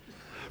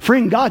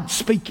 Friend, God's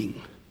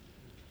speaking.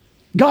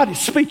 God is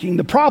speaking.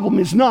 The problem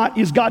is not,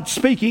 is God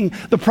speaking?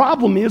 The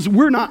problem is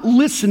we're not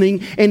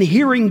listening and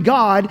hearing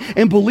God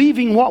and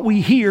believing what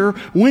we hear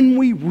when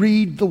we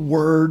read the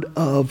Word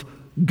of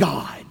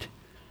God.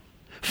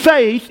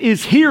 Faith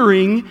is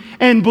hearing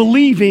and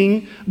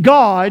believing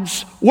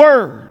God's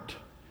Word.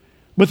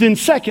 But then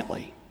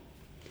secondly,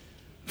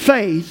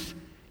 faith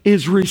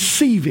is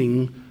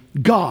receiving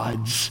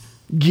God's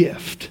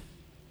gift.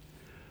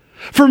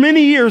 For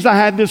many years I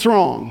had this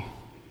wrong.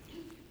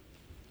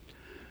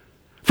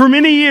 For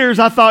many years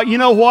I thought, you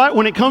know what?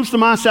 When it comes to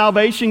my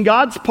salvation,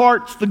 God's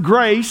part's the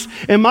grace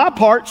and my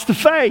part's the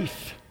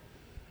faith.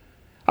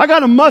 I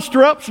got to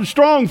muster up some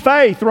strong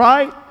faith,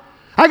 right?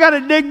 I got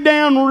to dig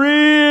down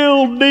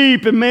real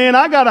deep, and man,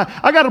 I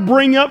got to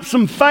bring up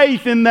some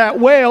faith in that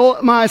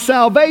well. My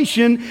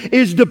salvation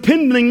is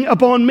depending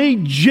upon me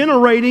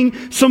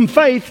generating some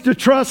faith to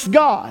trust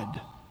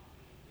God.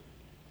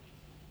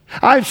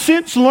 I've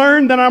since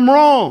learned that I'm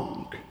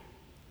wrong.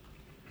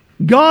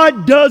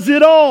 God does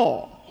it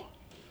all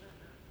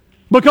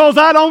because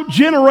I don't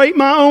generate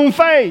my own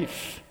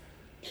faith.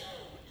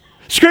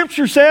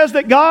 Scripture says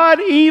that God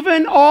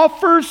even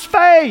offers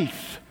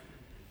faith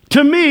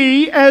to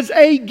me as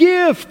a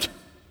gift.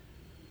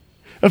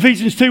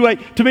 Ephesians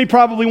 2:8, to me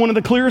probably one of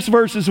the clearest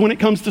verses when it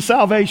comes to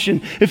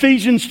salvation.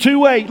 Ephesians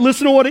 2:8,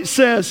 listen to what it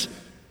says.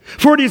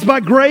 "For it is by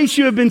grace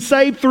you have been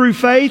saved through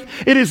faith.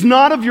 It is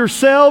not of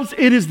yourselves,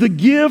 it is the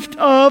gift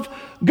of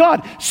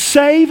God."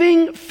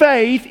 Saving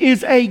faith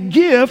is a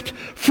gift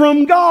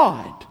from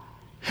God.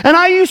 And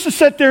I used to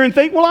sit there and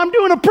think, well, I'm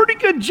doing a pretty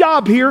good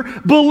job here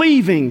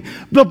believing.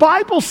 The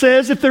Bible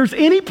says if there's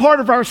any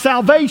part of our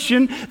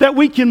salvation that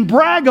we can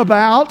brag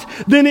about,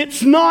 then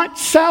it's not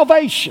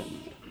salvation.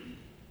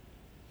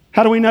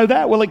 How do we know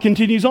that? Well, it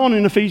continues on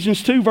in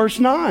Ephesians 2, verse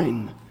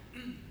 9.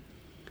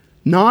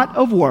 "Not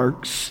of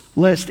works,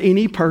 lest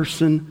any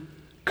person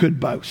could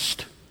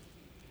boast."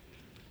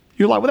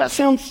 You're like, well, that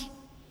sounds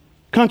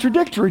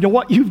contradictory to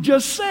what you've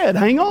just said.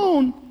 Hang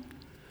on,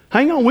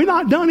 we're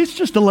not done. It's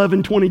just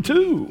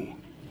 11:22.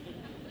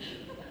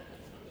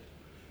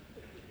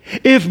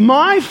 If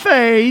my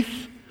faith,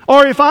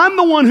 or if I'm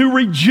the one who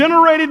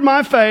regenerated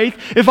my faith,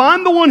 if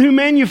I'm the one who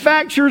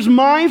manufactures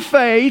my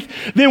faith,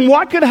 then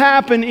what could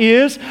happen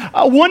is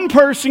one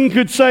person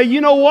could say,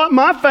 you know what,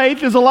 my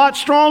faith is a lot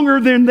stronger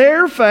than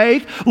their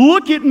faith.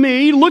 Look at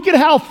me, look at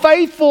how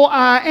faithful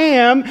I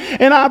am,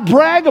 and I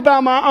brag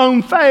about my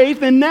own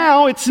faith, and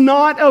now it's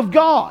not of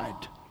God.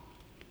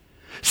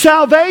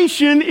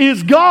 Salvation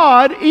is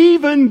God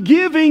even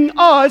giving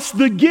us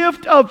the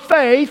gift of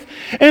faith,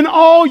 and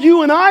all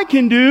you and I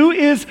can do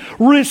is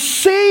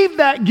receive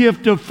that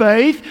gift of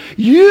faith,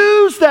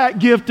 use that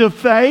gift of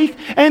faith,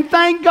 and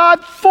thank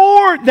God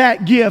for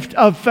that gift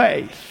of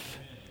faith.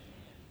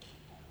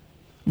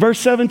 Verse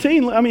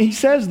 17, he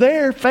says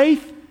there,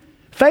 faith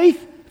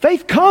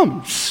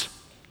comes.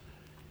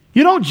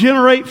 You don't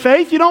generate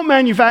faith, you don't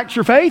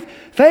manufacture faith.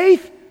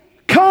 Faith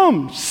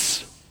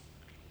comes.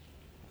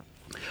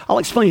 I'll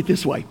explain it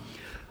this way.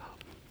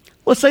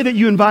 Let's say that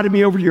you invited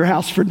me over to your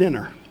house for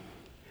dinner.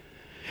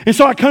 And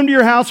so I come to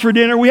your house for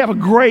dinner. We have a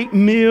great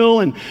meal,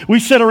 and we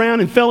sit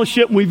around and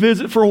fellowship, and we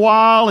visit for a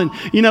while, and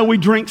we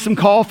drink some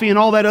coffee and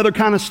all that other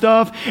kind of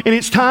stuff. And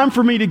it's time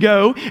for me to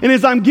go. And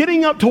as I'm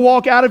getting up to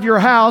walk out of your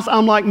house,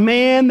 I'm like,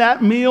 man,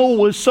 that meal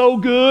was so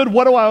good.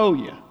 What do I owe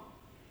you?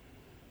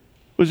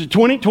 Was it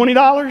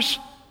 $20?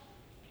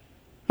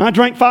 I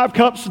drank 5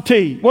 cups of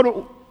tea. What?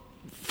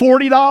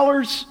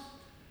 $40?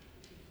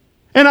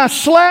 And I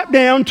slap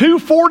down 2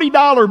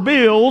 $40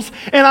 bills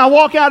and I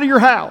walk out of your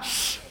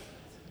house.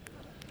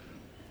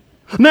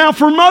 Now,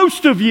 for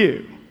most of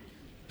you,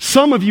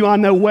 some of you I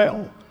know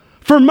well,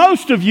 for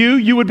most of you,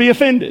 you would be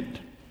offended.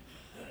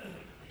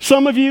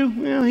 Some of you,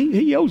 well,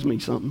 he owes me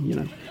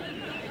something,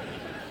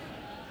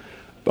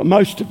 But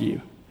most of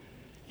you,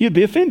 you'd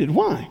be offended.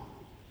 Why?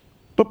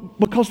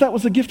 But because that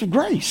was a gift of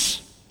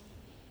grace.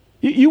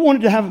 You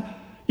wanted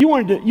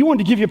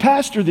to give your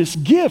pastor this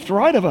gift,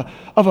 right,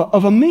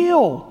 of a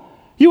meal.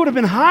 You would have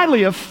been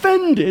highly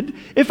offended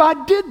if I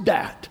did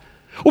that.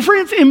 Well,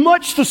 friends, in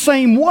much the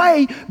same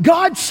way,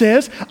 God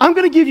says, I'm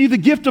going to give you the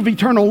gift of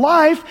eternal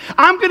life.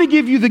 I'm going to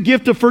give you the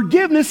gift of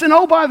forgiveness. And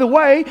oh, by the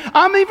way,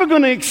 I'm even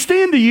going to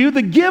extend to you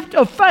the gift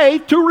of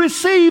faith to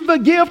receive the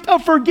gift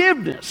of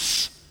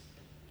forgiveness.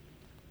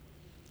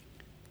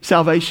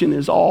 Salvation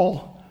is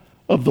all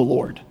of the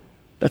Lord.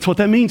 That's what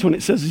that means when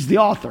it says He's the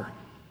author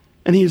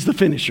and He is the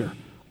finisher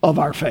of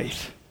our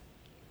faith.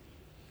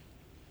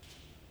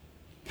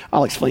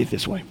 I'll explain it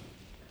this way.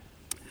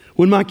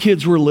 When my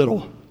kids were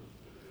little,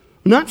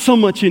 not so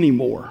much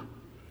anymore.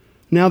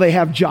 Now they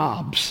have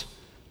jobs.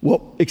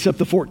 Well, except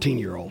the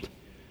 14-year-old.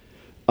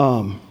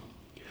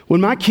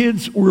 When my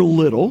kids were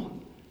little,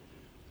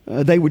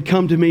 they would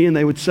come to me and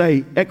they would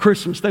say, at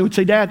Christmas, they would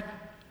say, Dad,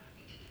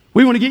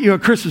 we want to get you a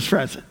Christmas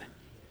present.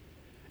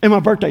 And my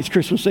birthday's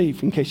Christmas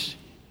Eve, in case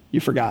you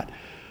forgot.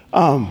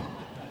 And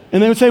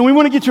they would say, we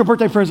want to get you a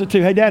birthday present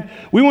too. Hey, Dad,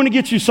 we want to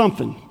get you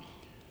something.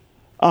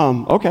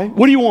 Okay,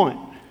 what do you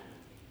want?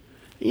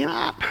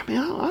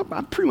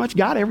 I pretty much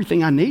got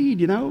everything I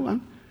need,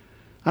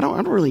 I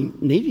don't really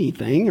need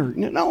anything. Or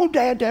no,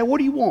 Dad, what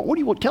do you want? What do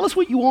you want? Tell us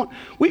what you want.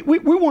 We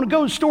want to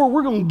go to the store.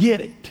 We're going to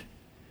get it.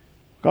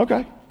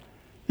 Okay.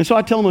 And so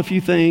I tell them a few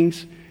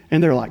things,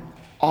 and they're like,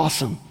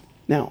 awesome.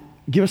 Now,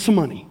 give us some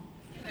money.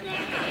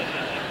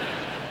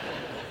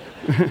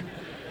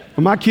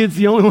 My kids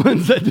the only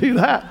ones that do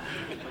that.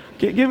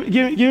 Give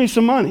me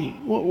some money.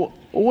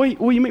 What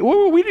do you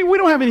mean? We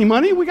don't have any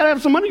money. We got to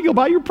have some money to go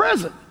buy your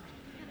present.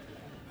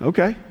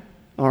 Okay.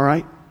 All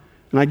right.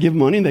 And I give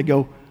money, and they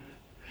go,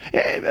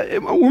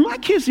 were my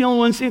kids the only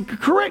ones?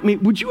 Correct me.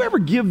 Would you ever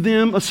give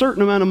them a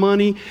certain amount of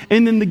money,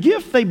 and then the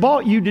gift they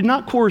bought you did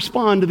not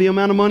correspond to the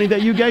amount of money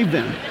that you gave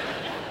them?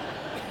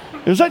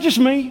 Is that just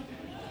me?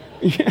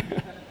 Yeah.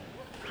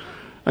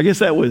 I guess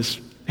that was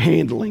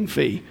handling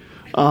fee.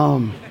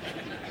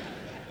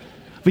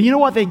 But you know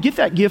what? They'd get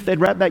that gift, they'd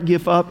wrap that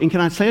gift up, and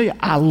can I tell you,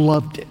 I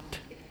loved it.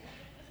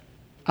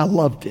 I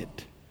loved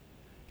it.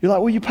 You're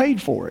like, well, you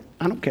paid for it.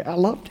 I don't care. I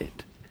loved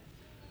it.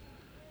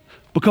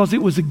 Because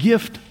it was a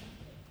gift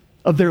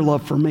of their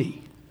love for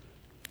me.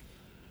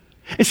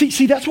 And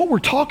see, that's what we're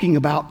talking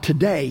about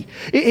today.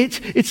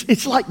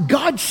 It's like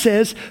God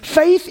says,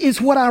 faith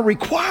is what I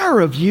require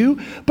of you,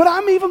 but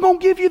I'm even going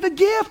to give you the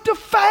gift of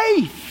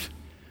faith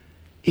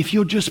if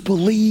you'll just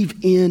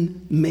believe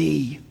in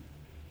me.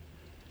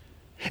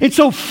 And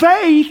so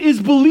faith is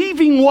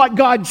believing what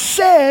God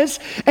says,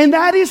 and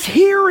that is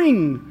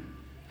hearing.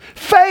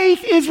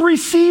 Faith is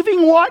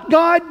receiving what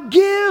God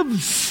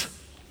gives,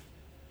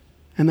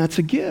 and that's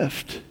a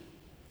gift.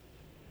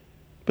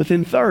 But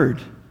then third,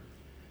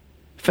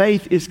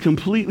 faith is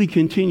completely,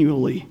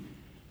 continually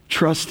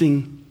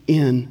trusting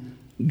in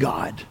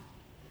God.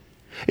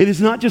 It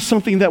is not just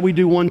something that we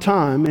do one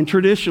time, and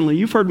traditionally,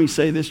 you've heard me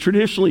say this,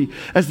 traditionally,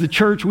 as the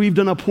church, we've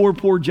done a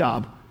poor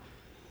job.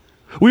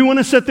 We want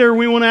to sit there and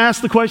we want to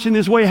ask the question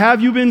this way,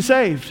 have you been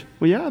saved?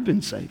 Well, yeah, I've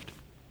been saved.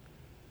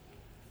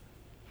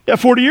 Yeah,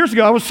 40 years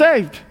ago, I was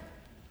saved.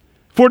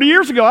 40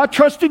 years ago, I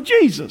trusted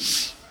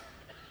Jesus.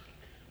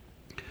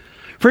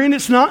 Friend,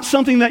 it's not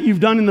something that you've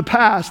done in the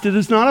past. It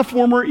is not a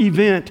former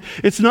event.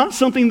 It's not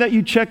something that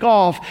you check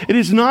off. It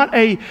is not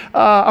a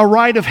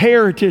rite of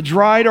heritage,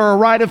 right? Or a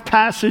rite of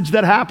passage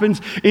that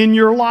happens in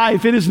your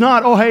life. It is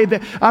not,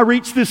 I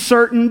reached this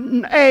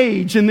certain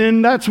age and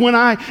then that's when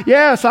I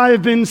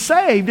have been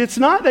saved. It's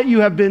not that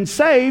you have been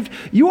saved.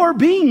 You are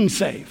being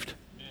saved.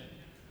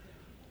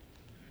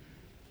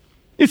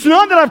 It's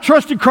not that I've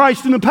trusted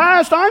Christ in the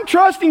past. I'm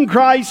trusting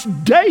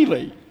Christ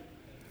daily.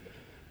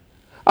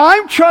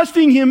 I'm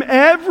trusting Him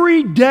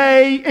every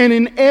day and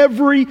in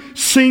every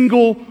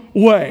single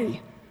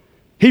way.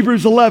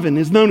 Hebrews 11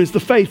 is known as the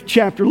faith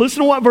chapter.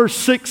 Listen to what verse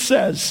 6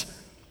 says.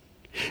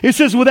 It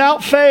says,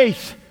 without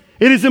faith,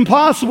 it is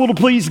impossible to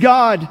please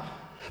God,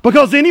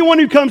 because anyone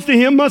who comes to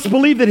Him must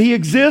believe that He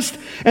exists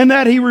and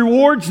that He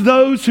rewards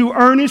those who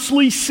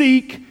earnestly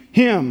seek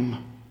Him.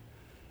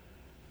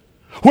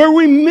 Where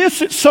we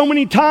miss it so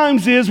many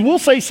times is we'll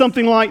say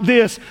something like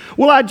this,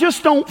 well, I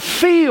just don't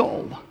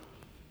feel.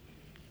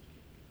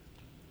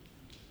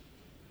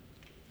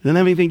 It doesn't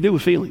have anything to do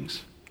with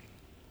feelings.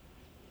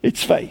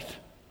 It's faith.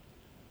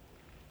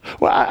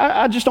 Well,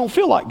 I just don't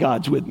feel like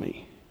God's with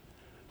me.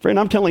 Friend,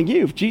 I'm telling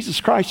you, if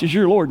Jesus Christ is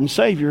your Lord and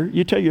Savior,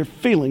 you tell your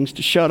feelings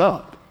to shut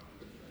up.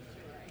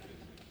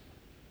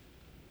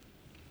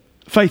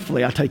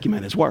 Faithfully, I take Him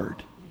at His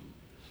word.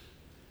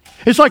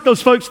 It's like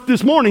those folks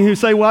this morning who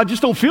say, well, I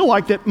just don't feel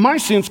like that my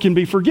sins can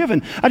be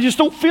forgiven. I just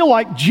don't feel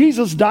like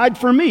Jesus died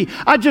for me.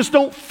 I just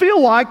don't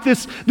feel like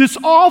this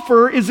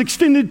offer is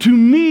extended to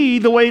me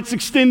the way it's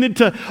extended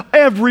to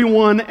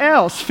everyone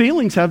else.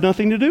 Feelings have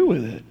nothing to do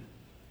with it.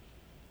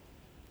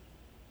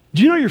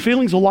 Do you know your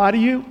feelings will lie to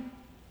you?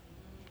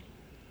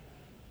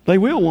 They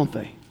will, won't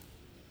they?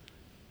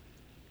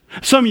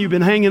 Some of you have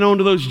been hanging on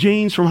to those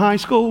jeans from high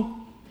school.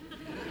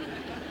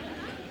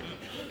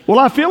 Well,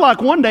 I feel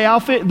like one day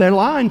I'll fit. They're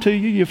lying to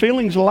you. Your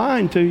feelings are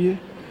lying to you.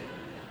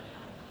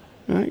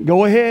 All right,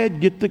 go ahead,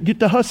 get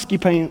the husky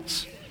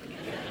pants.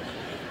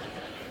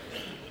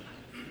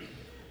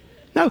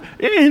 No,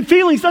 in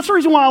feelings, that's the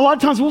reason why a lot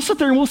of times we'll sit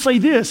there and we'll say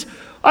this,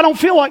 I don't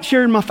feel like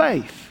sharing my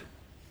faith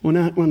when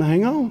I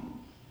hang on.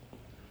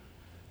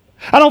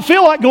 I don't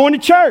feel like going to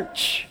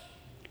church.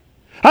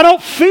 I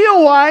don't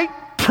feel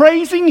like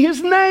praising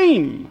His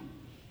name.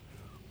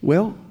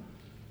 Well,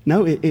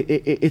 No,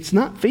 it's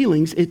not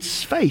feelings,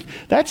 it's faith.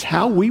 That's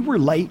how we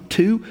relate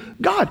to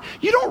God.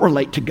 You don't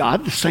relate to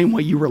God the same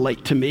way you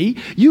relate to me.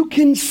 You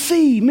can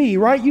see me,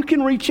 right? You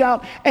can reach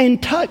out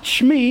and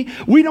touch me.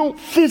 We don't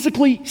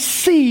physically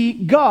see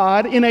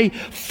God in a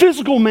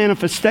physical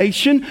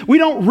manifestation. We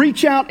don't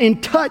reach out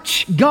and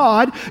touch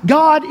God.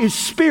 God is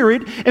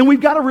spirit, and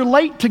we've got to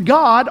relate to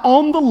God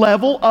on the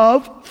level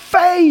of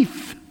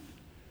faith.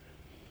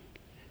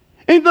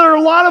 And there are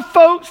a lot of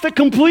folks that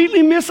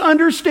completely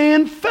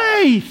misunderstand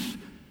faith.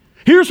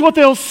 Here's what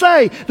they'll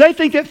say. They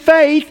think that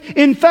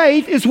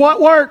faith is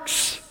what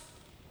works.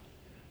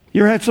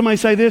 You ever had somebody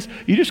say this?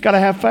 You just got to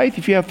have faith.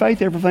 If you have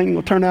faith, everything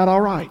will turn out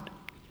all right.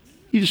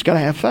 You just got to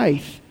have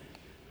faith.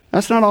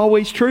 That's not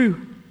always true.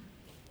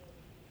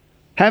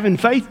 Having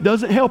faith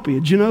doesn't help you.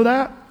 Did you know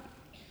that?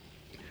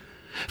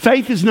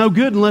 Faith is no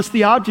good unless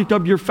the object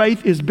of your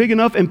faith is big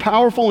enough and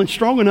powerful and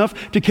strong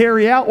enough to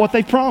carry out what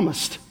they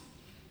promised.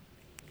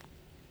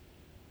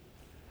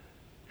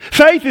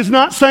 Faith is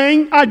not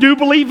saying, I do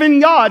believe in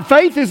God.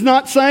 Faith is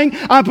not saying,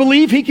 I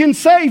believe He can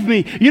save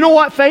me. You know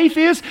what faith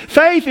is?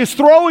 Faith is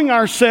throwing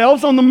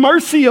ourselves on the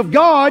mercy of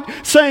God,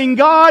 saying,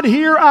 God,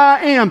 here I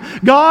am.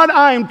 God,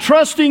 I am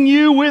trusting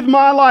you with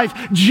my life.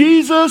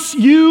 Jesus,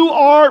 you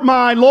are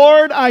my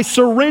Lord. I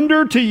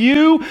surrender to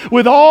you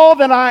with all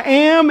that I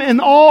am and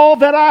all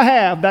that I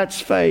have. That's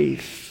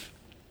faith.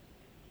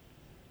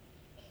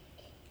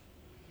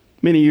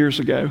 Many years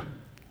ago,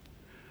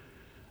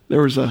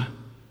 there was a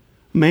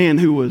man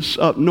who was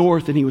up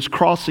north, and he was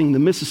crossing the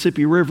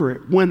Mississippi River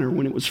at winter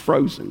when it was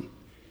frozen.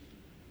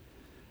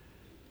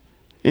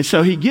 And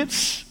so he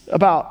gets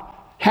about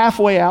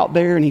halfway out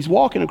there, and he's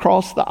walking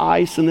across the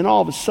ice, and then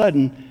all of a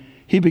sudden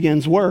he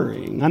begins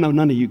worrying. I know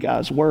none of you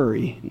guys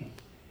worry.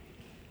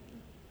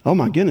 Oh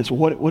my goodness,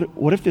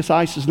 what if this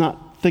ice is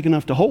not thick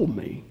enough to hold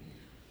me?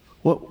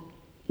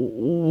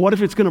 What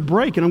if it's going to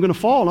break and I'm going to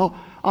fall and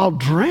I'll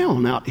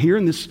drown out here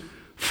in this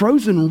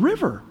frozen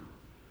river?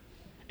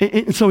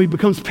 And so he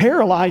becomes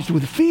paralyzed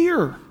with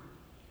fear,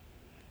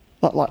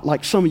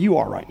 like some of you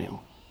are right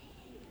now.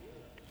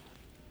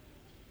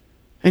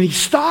 And he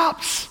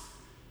stops,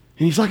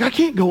 and he's like, I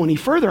can't go any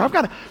further. I've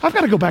got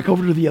to go back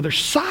over to the other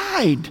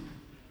side.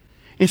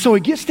 And so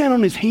he gets down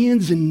on his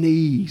hands and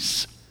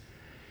knees,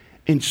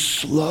 and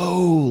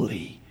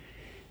slowly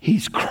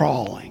he's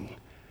crawling.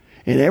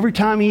 And every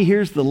time he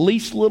hears the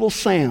least little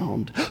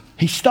sound,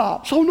 he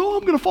stops. Oh no,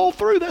 I'm going to fall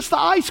through. That's the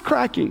ice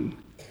cracking.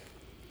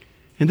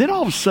 And then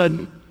all of a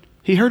sudden,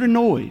 he heard a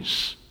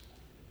noise,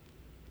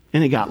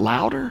 and it got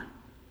louder,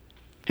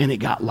 and it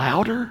got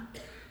louder,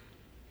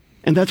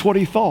 and that's what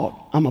he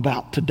thought, I'm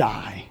about to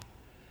die.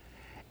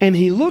 And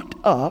he looked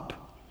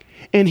up,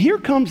 and here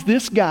comes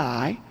this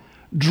guy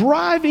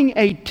driving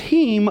a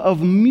team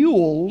of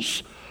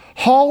mules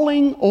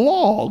hauling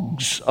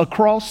logs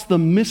across the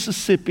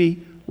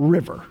Mississippi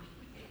River.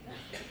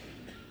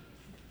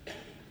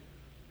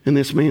 And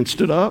this man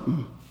stood up,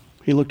 and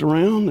he looked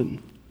around,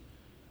 and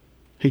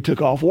he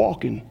took off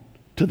walking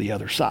to the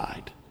other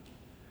side.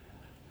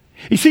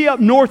 You see, up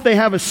north they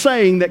have a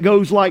saying that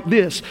goes like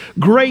this: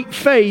 great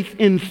faith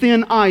in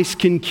thin ice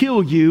can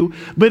kill you,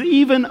 but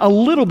even a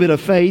little bit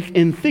of faith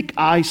in thick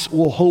ice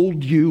will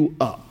hold you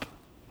up.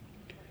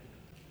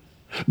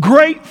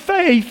 Great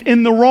faith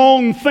in the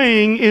wrong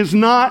thing is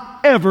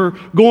not ever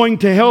going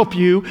to help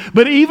you,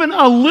 but even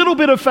a little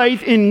bit of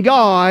faith in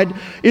God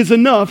is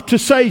enough to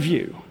save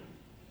you.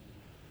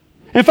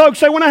 And folks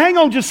say, well, now hang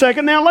on just a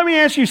second. Now let me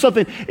ask you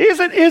something.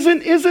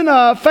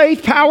 Isn't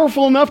faith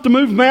powerful enough to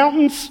move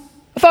mountains?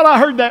 I thought I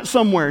heard that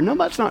somewhere. No,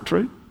 that's not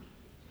true.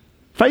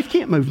 Faith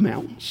can't move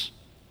mountains.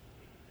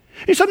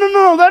 He said,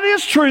 no, that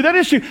is true. That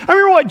is true. I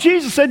remember what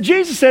Jesus said.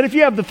 Jesus said, if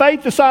you have the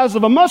faith the size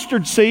of a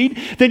mustard seed,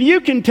 then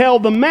you can tell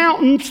the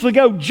mountains to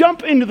go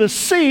jump into the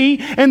sea,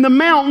 and the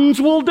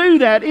mountains will do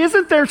that.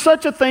 Isn't there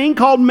such a thing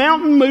called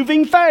mountain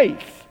moving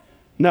faith?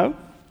 No,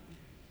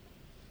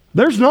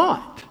 there's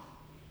not.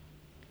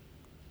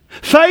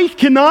 Faith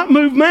cannot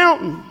move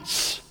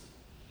mountains.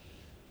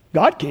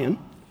 God can.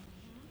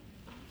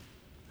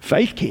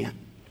 Faith can.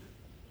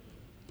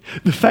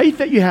 The faith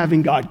that you have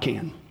in God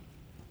can,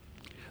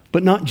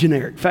 but not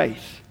generic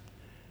faith.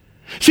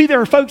 See,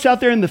 there are folks out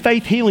there in the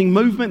faith healing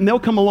movement, and they'll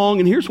come along,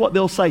 and here's what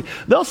they'll say.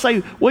 They'll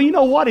say, well, you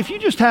know what? If you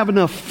just have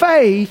enough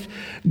faith,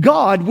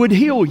 God would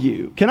heal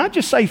you. Can I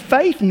just say,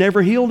 faith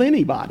never healed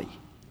anybody.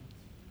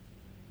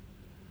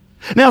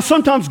 Now,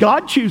 sometimes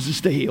God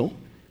chooses to heal,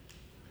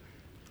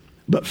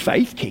 but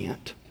faith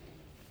can't.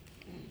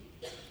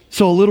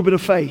 So a little bit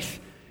of faith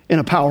in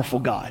a powerful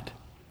God.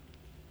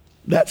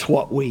 That's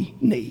what we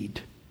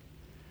need.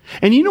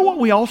 And you know what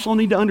we also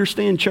need to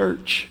understand,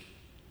 church?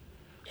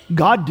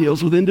 God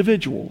deals with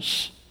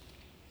individuals.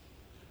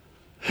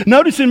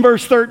 Notice in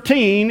verse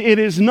 13, it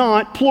is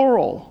not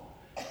plural.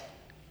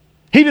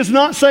 He does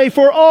not say,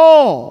 for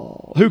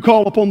all who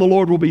call upon the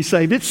Lord will be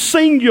saved. It's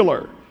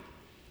singular.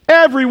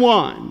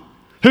 Everyone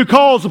who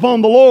calls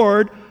upon the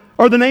Lord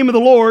or the name of the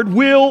Lord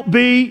will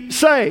be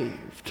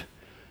saved.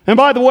 And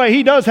by the way,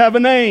 He does have a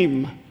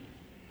name,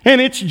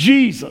 and it's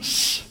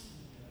Jesus.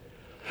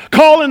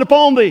 Calling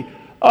upon the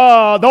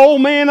the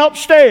old man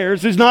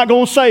upstairs is not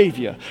going to save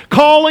you.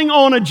 Calling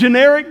on a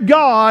generic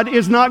God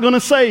is not going to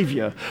save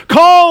you.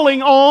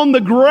 Calling on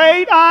the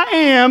great I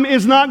am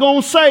is not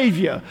going to save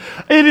you.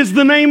 It is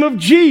the name of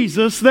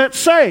Jesus that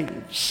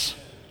saves.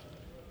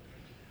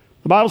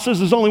 The Bible says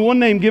there's only one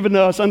name given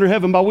to us under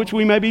heaven by which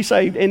we may be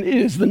saved, and it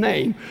is the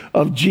name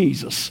of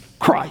Jesus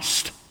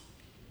Christ.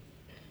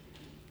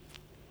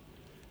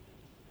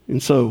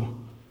 And so,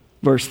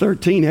 verse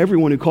 13,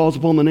 everyone who calls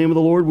upon the name of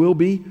the Lord will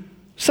be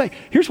saved.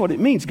 Here's what it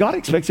means. God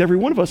expects every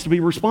one of us to be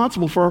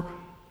responsible for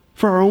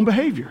our own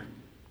behavior.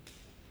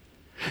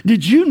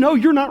 Did you know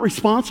you're not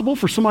responsible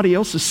for somebody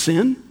else's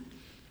sin?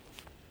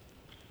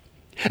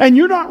 And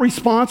you're not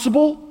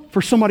responsible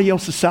for somebody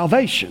else's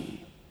salvation.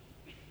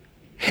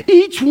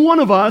 Each one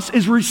of us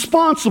is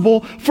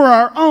responsible for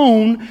our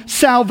own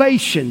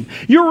salvation.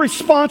 You're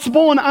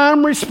responsible and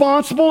I'm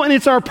responsible, and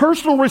it's our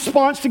personal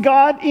response to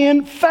God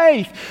in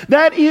faith.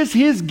 That is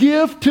His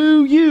gift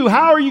to you.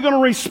 How are you going to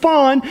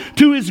respond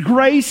to His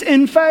grace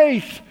in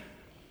faith?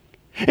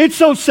 And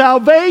so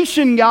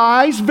salvation,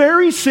 guys,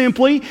 very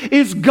simply,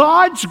 is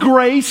God's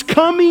grace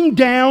coming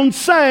down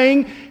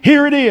saying,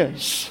 here it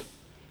is.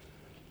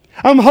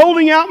 I'm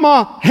holding out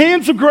my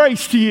hands of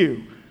grace to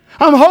you.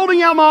 I'm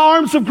holding out my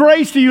arms of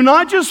grace to you,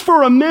 not just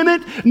for a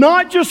minute,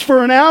 not just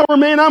for an hour,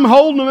 man. I'm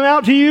holding them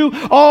out to you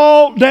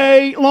all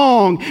day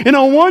long. And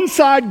on one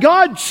side,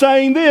 God's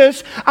saying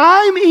this,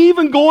 I'm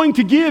even going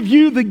to give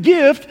you the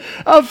gift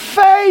of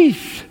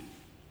faith.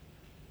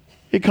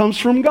 It comes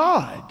from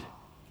God.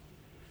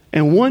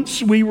 And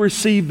once we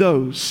receive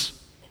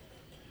those,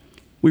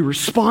 we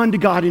respond to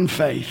God in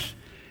faith,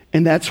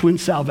 and that's when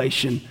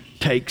salvation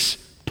takes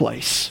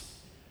place.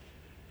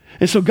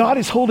 And so God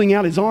is holding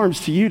out His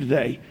arms to you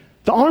today.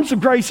 The arms of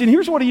grace, and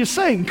here's what He is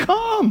saying.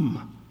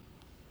 Come.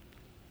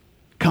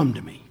 Come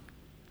to me.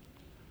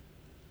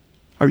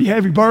 Are you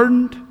heavy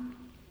burdened?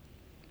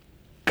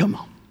 Come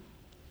on.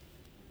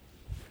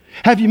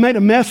 Have you made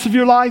a mess of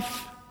your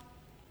life?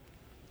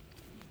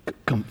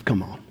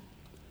 Come on.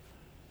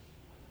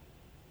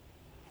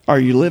 Are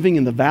you living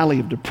in the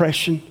valley of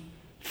depression,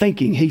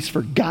 thinking He's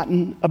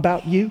forgotten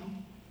about you?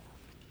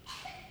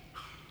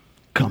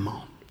 Come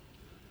on.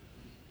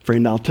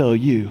 Friend, I'll tell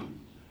you,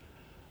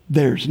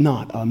 there's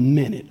not a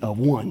minute of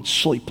one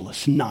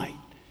sleepless night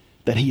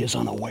that He is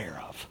unaware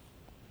of.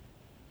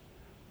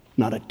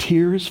 Not a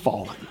tear is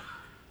fallen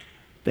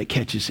that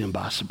catches Him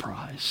by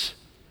surprise.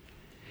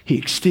 He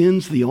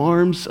extends the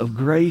arms of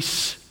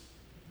grace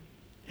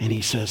and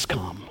He says,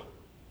 come.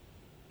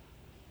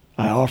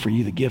 I offer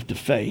you the gift of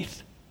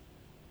faith.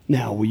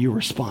 Now will you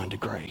respond to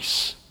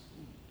grace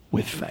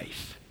with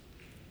faith?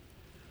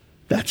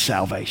 That's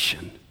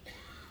salvation.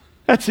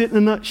 That's it in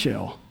a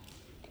nutshell.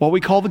 What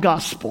we call the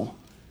gospel.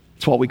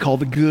 It's what we call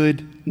the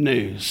good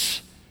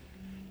news.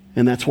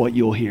 And that's what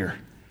you'll hear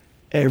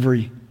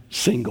every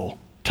single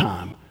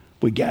time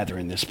we gather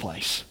in this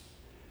place.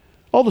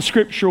 All the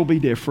scripture will be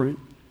different.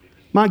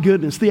 My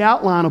goodness, the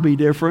outline will be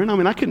different. I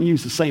mean, I couldn't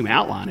use the same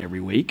outline every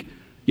week.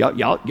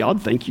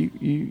 Y'all'd think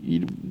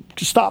you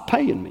just stop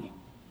paying me.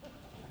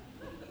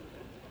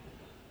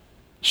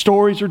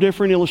 Stories are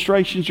different,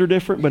 illustrations are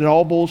different, but it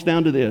all boils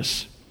down to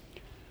this.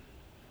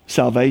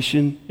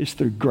 Salvation is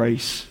through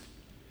grace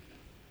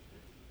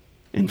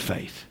and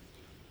faith.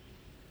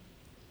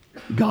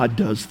 God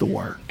does the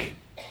work.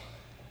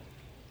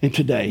 And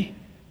today,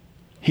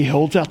 He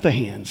holds out the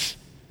hands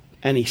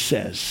and He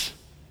says,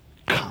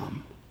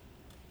 come,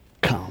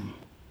 come.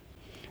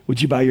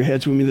 Would you bow your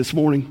heads with me this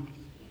morning?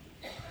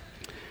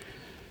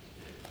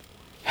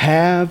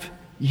 Have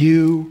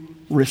you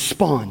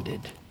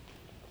responded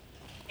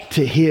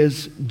to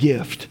His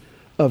gift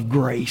of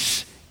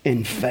grace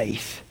and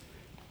faith?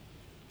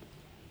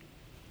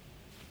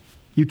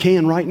 You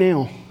can right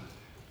now.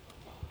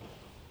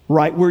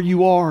 Right where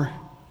you are.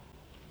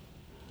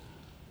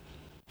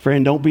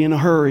 Friend, don't be in a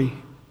hurry.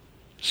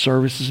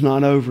 Service is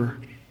not over.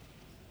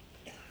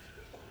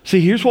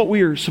 See, here's what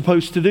we are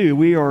supposed to do.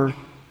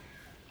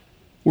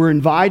 We're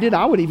invited.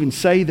 I would even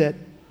say that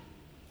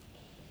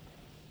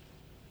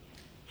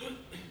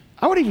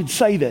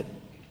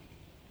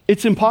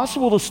it's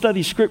impossible to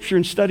study Scripture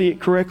and study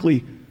it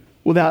correctly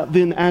without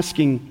then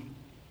asking,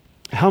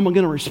 how am I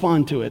going to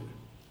respond to it?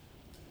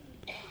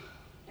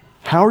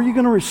 How are you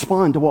going to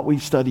respond to what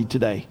we've studied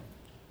today?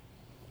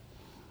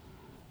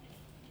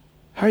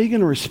 How are you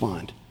going to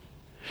respond?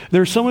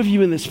 There are some of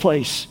you in this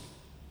place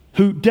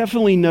who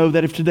definitely know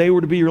that if today were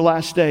to be your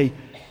last day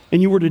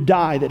and you were to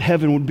die, that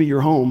heaven would be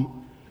your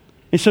home.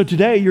 And so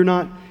today you're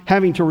not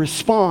having to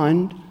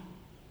respond,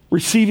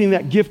 receiving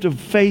that gift of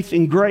faith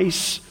and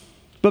grace,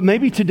 but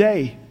maybe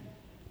today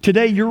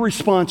your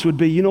response would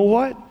be, you know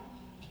what?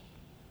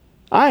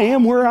 I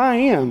am where I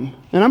am,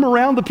 and I'm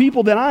around the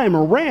people that I am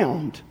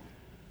around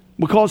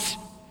because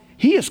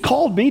He has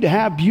called me to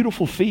have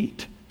beautiful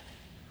feet.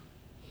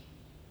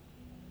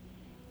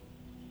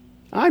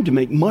 I'm to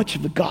make much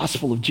of the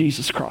gospel of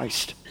Jesus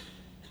Christ.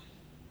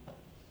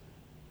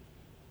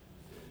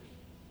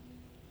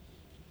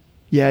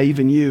 Yeah,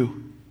 even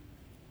you,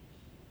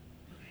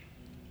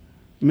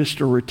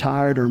 Mr.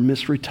 Retired or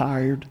Miss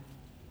Retired,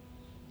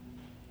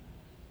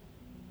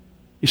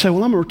 You say,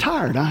 well, I'm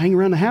retired. I hang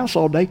around the house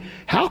all day.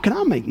 How can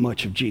I make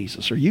much of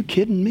Jesus? Are you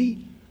kidding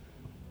me?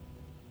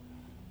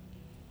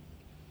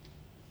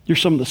 You're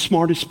some of the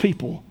smartest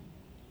people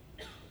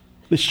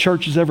this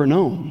church has ever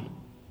known.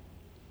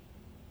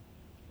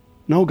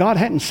 No, God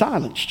hadn't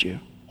silenced you.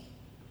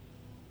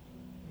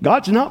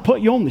 God's not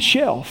put you on the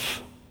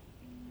shelf.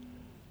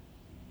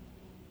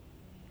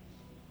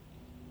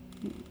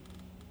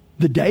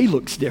 The day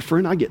looks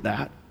different, I get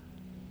that.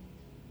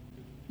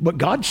 But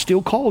God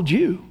still called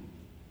you.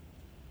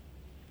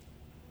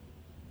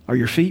 Are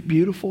your feet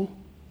beautiful?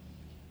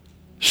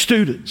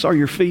 Students, are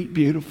your feet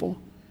beautiful?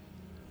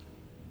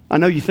 I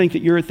know you think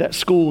that you're at that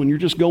school and you're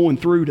just going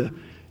through to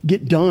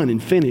get done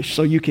and finish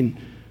so you can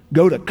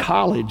go to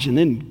college and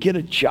then get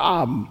a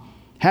job and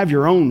have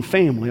your own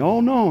family.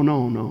 Oh, no,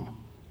 no, no.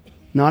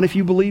 Not if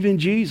you believe in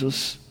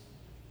Jesus.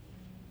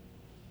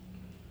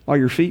 Are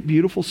your feet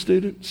beautiful,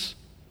 students?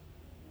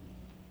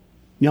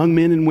 Young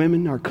men and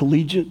women are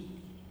collegiate.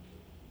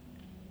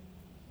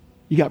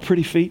 You got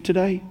pretty feet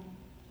today?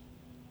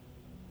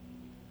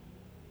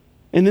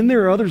 And then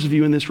there are others of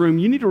you in this room,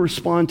 you need to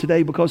respond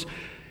today, because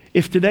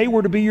if today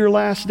were to be your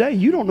last day,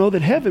 you don't know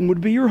that heaven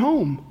would be your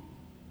home.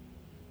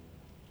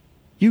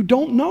 You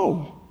don't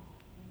know.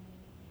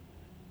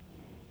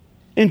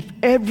 And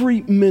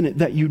every minute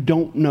that you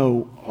don't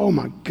know, oh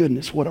my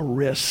goodness, what a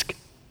risk.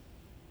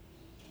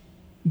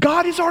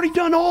 God has already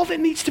done all that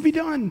needs to be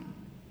done.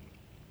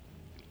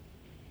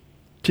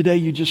 Today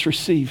you just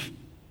receive.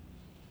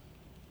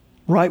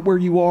 Right where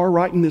you are,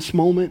 right in this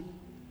moment,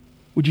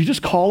 would you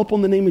just call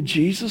upon the name of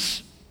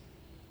Jesus?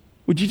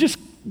 Would you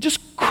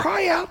just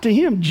cry out to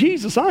him,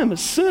 Jesus, I am a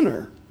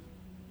sinner.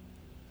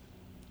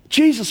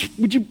 Jesus,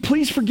 would you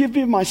please forgive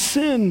me of my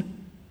sin?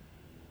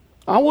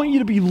 I want you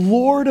to be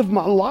Lord of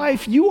my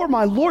life. You are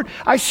my Lord.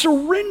 I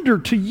surrender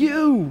to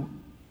you.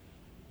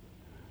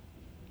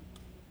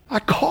 I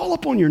call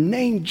upon your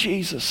name,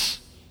 Jesus.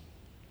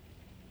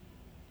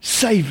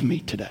 Save me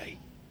today.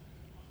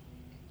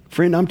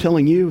 Friend, I'm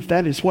telling you, if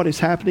that is what is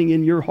happening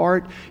in your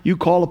heart, you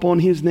call upon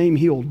his name,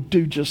 he'll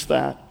do just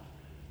that.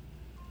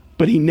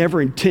 But he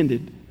never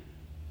intended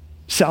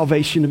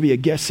salvation to be a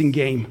guessing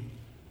game.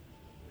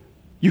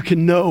 You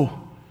can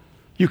know.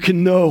 You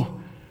can know.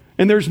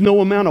 And there's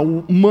no amount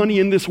of money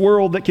in this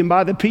world that can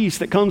buy the peace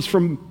that comes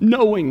from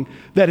knowing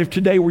that if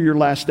today were your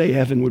last day,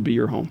 heaven would be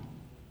your home.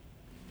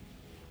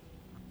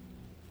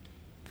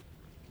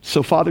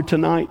 So, Father,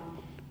 tonight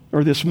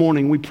or this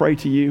morning, we pray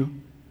to you.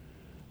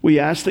 We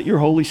ask that your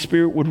Holy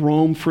Spirit would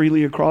roam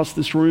freely across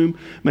this room.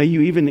 May you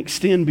even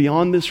extend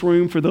beyond this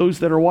room for those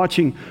that are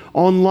watching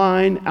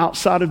online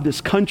outside of this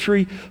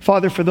country.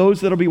 Father, for those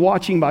that will be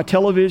watching by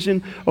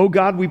television, oh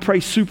God, we pray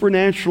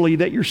supernaturally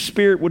that your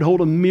Spirit would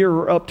hold a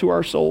mirror up to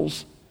our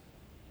souls.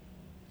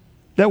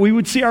 That we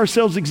would see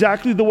ourselves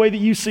exactly the way that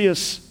you see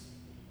us.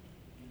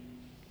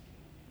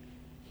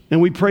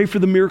 And we pray for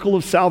the miracle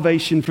of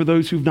salvation for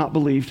those who've not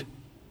believed.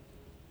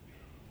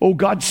 Oh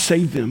God,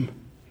 save them.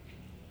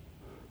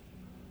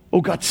 Oh,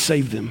 God,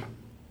 save them.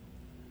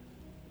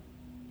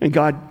 And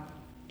God,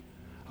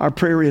 our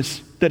prayer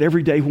is that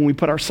every day when we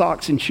put our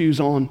socks and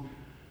shoes on,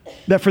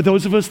 that for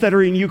those of us that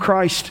are in you,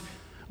 Christ,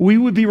 we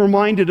would be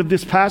reminded of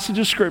this passage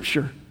of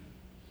Scripture.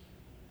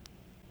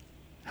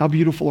 How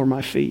beautiful are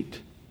my feet.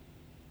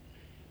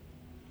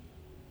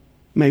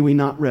 May we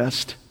not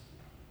rest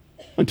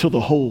until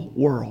the whole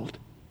world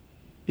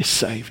is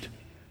saved.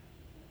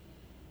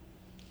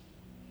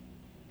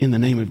 In the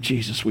name of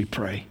Jesus we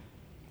pray.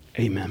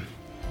 Amen.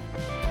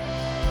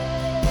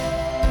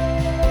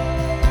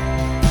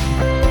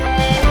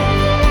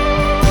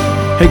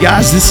 Hey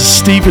guys, this is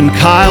Stephen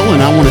Kyle,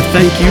 and I want to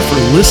thank you for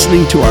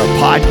listening to our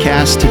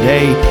podcast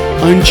today,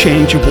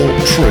 Unchangeable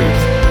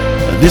Truth.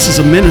 This is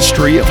a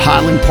ministry of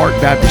Highland Park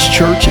Baptist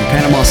Church in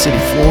Panama City,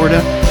 Florida.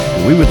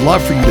 And we would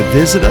love for you to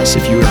visit us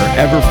if you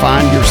ever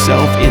find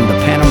yourself in the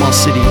Panama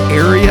City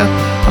area.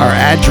 Our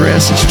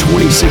address is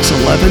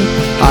 2611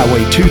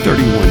 Highway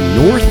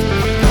 231 North.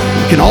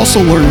 You can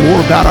also learn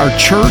more about our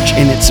church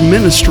and its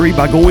ministry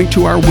by going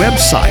to our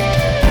website,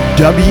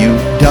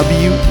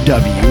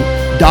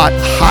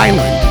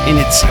 www.highland, and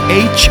it's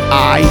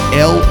HILAND,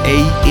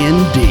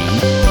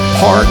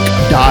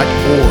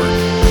 park.org.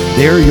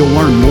 There you'll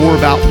learn more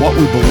about what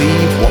we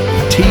believe, what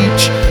we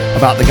teach,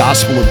 about the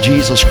gospel of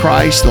Jesus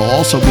Christ. There'll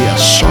also be a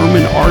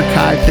sermon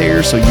archive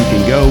there so you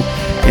can go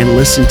and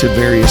listen to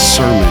various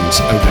sermons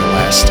over the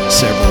last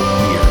several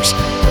years.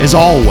 As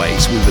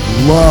always, we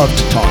would love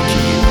to talk to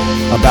you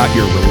about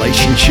your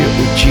relationship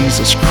with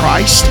Jesus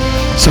Christ.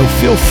 So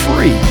feel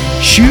free,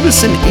 shoot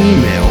us an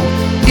email,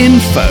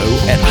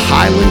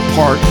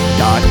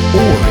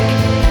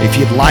 info@highlandpark.org, if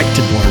you'd like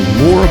to learn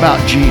more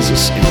about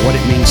Jesus and what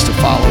it means to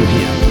follow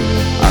him.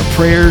 Our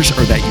prayers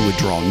are that you would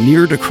draw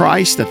near to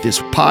Christ, that this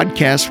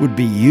podcast would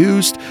be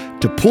used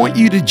to point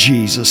you to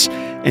Jesus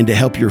and to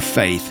help your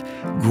faith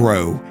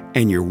grow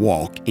and your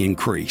walk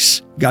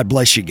increase. God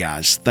bless you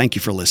guys. Thank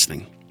you for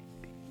listening.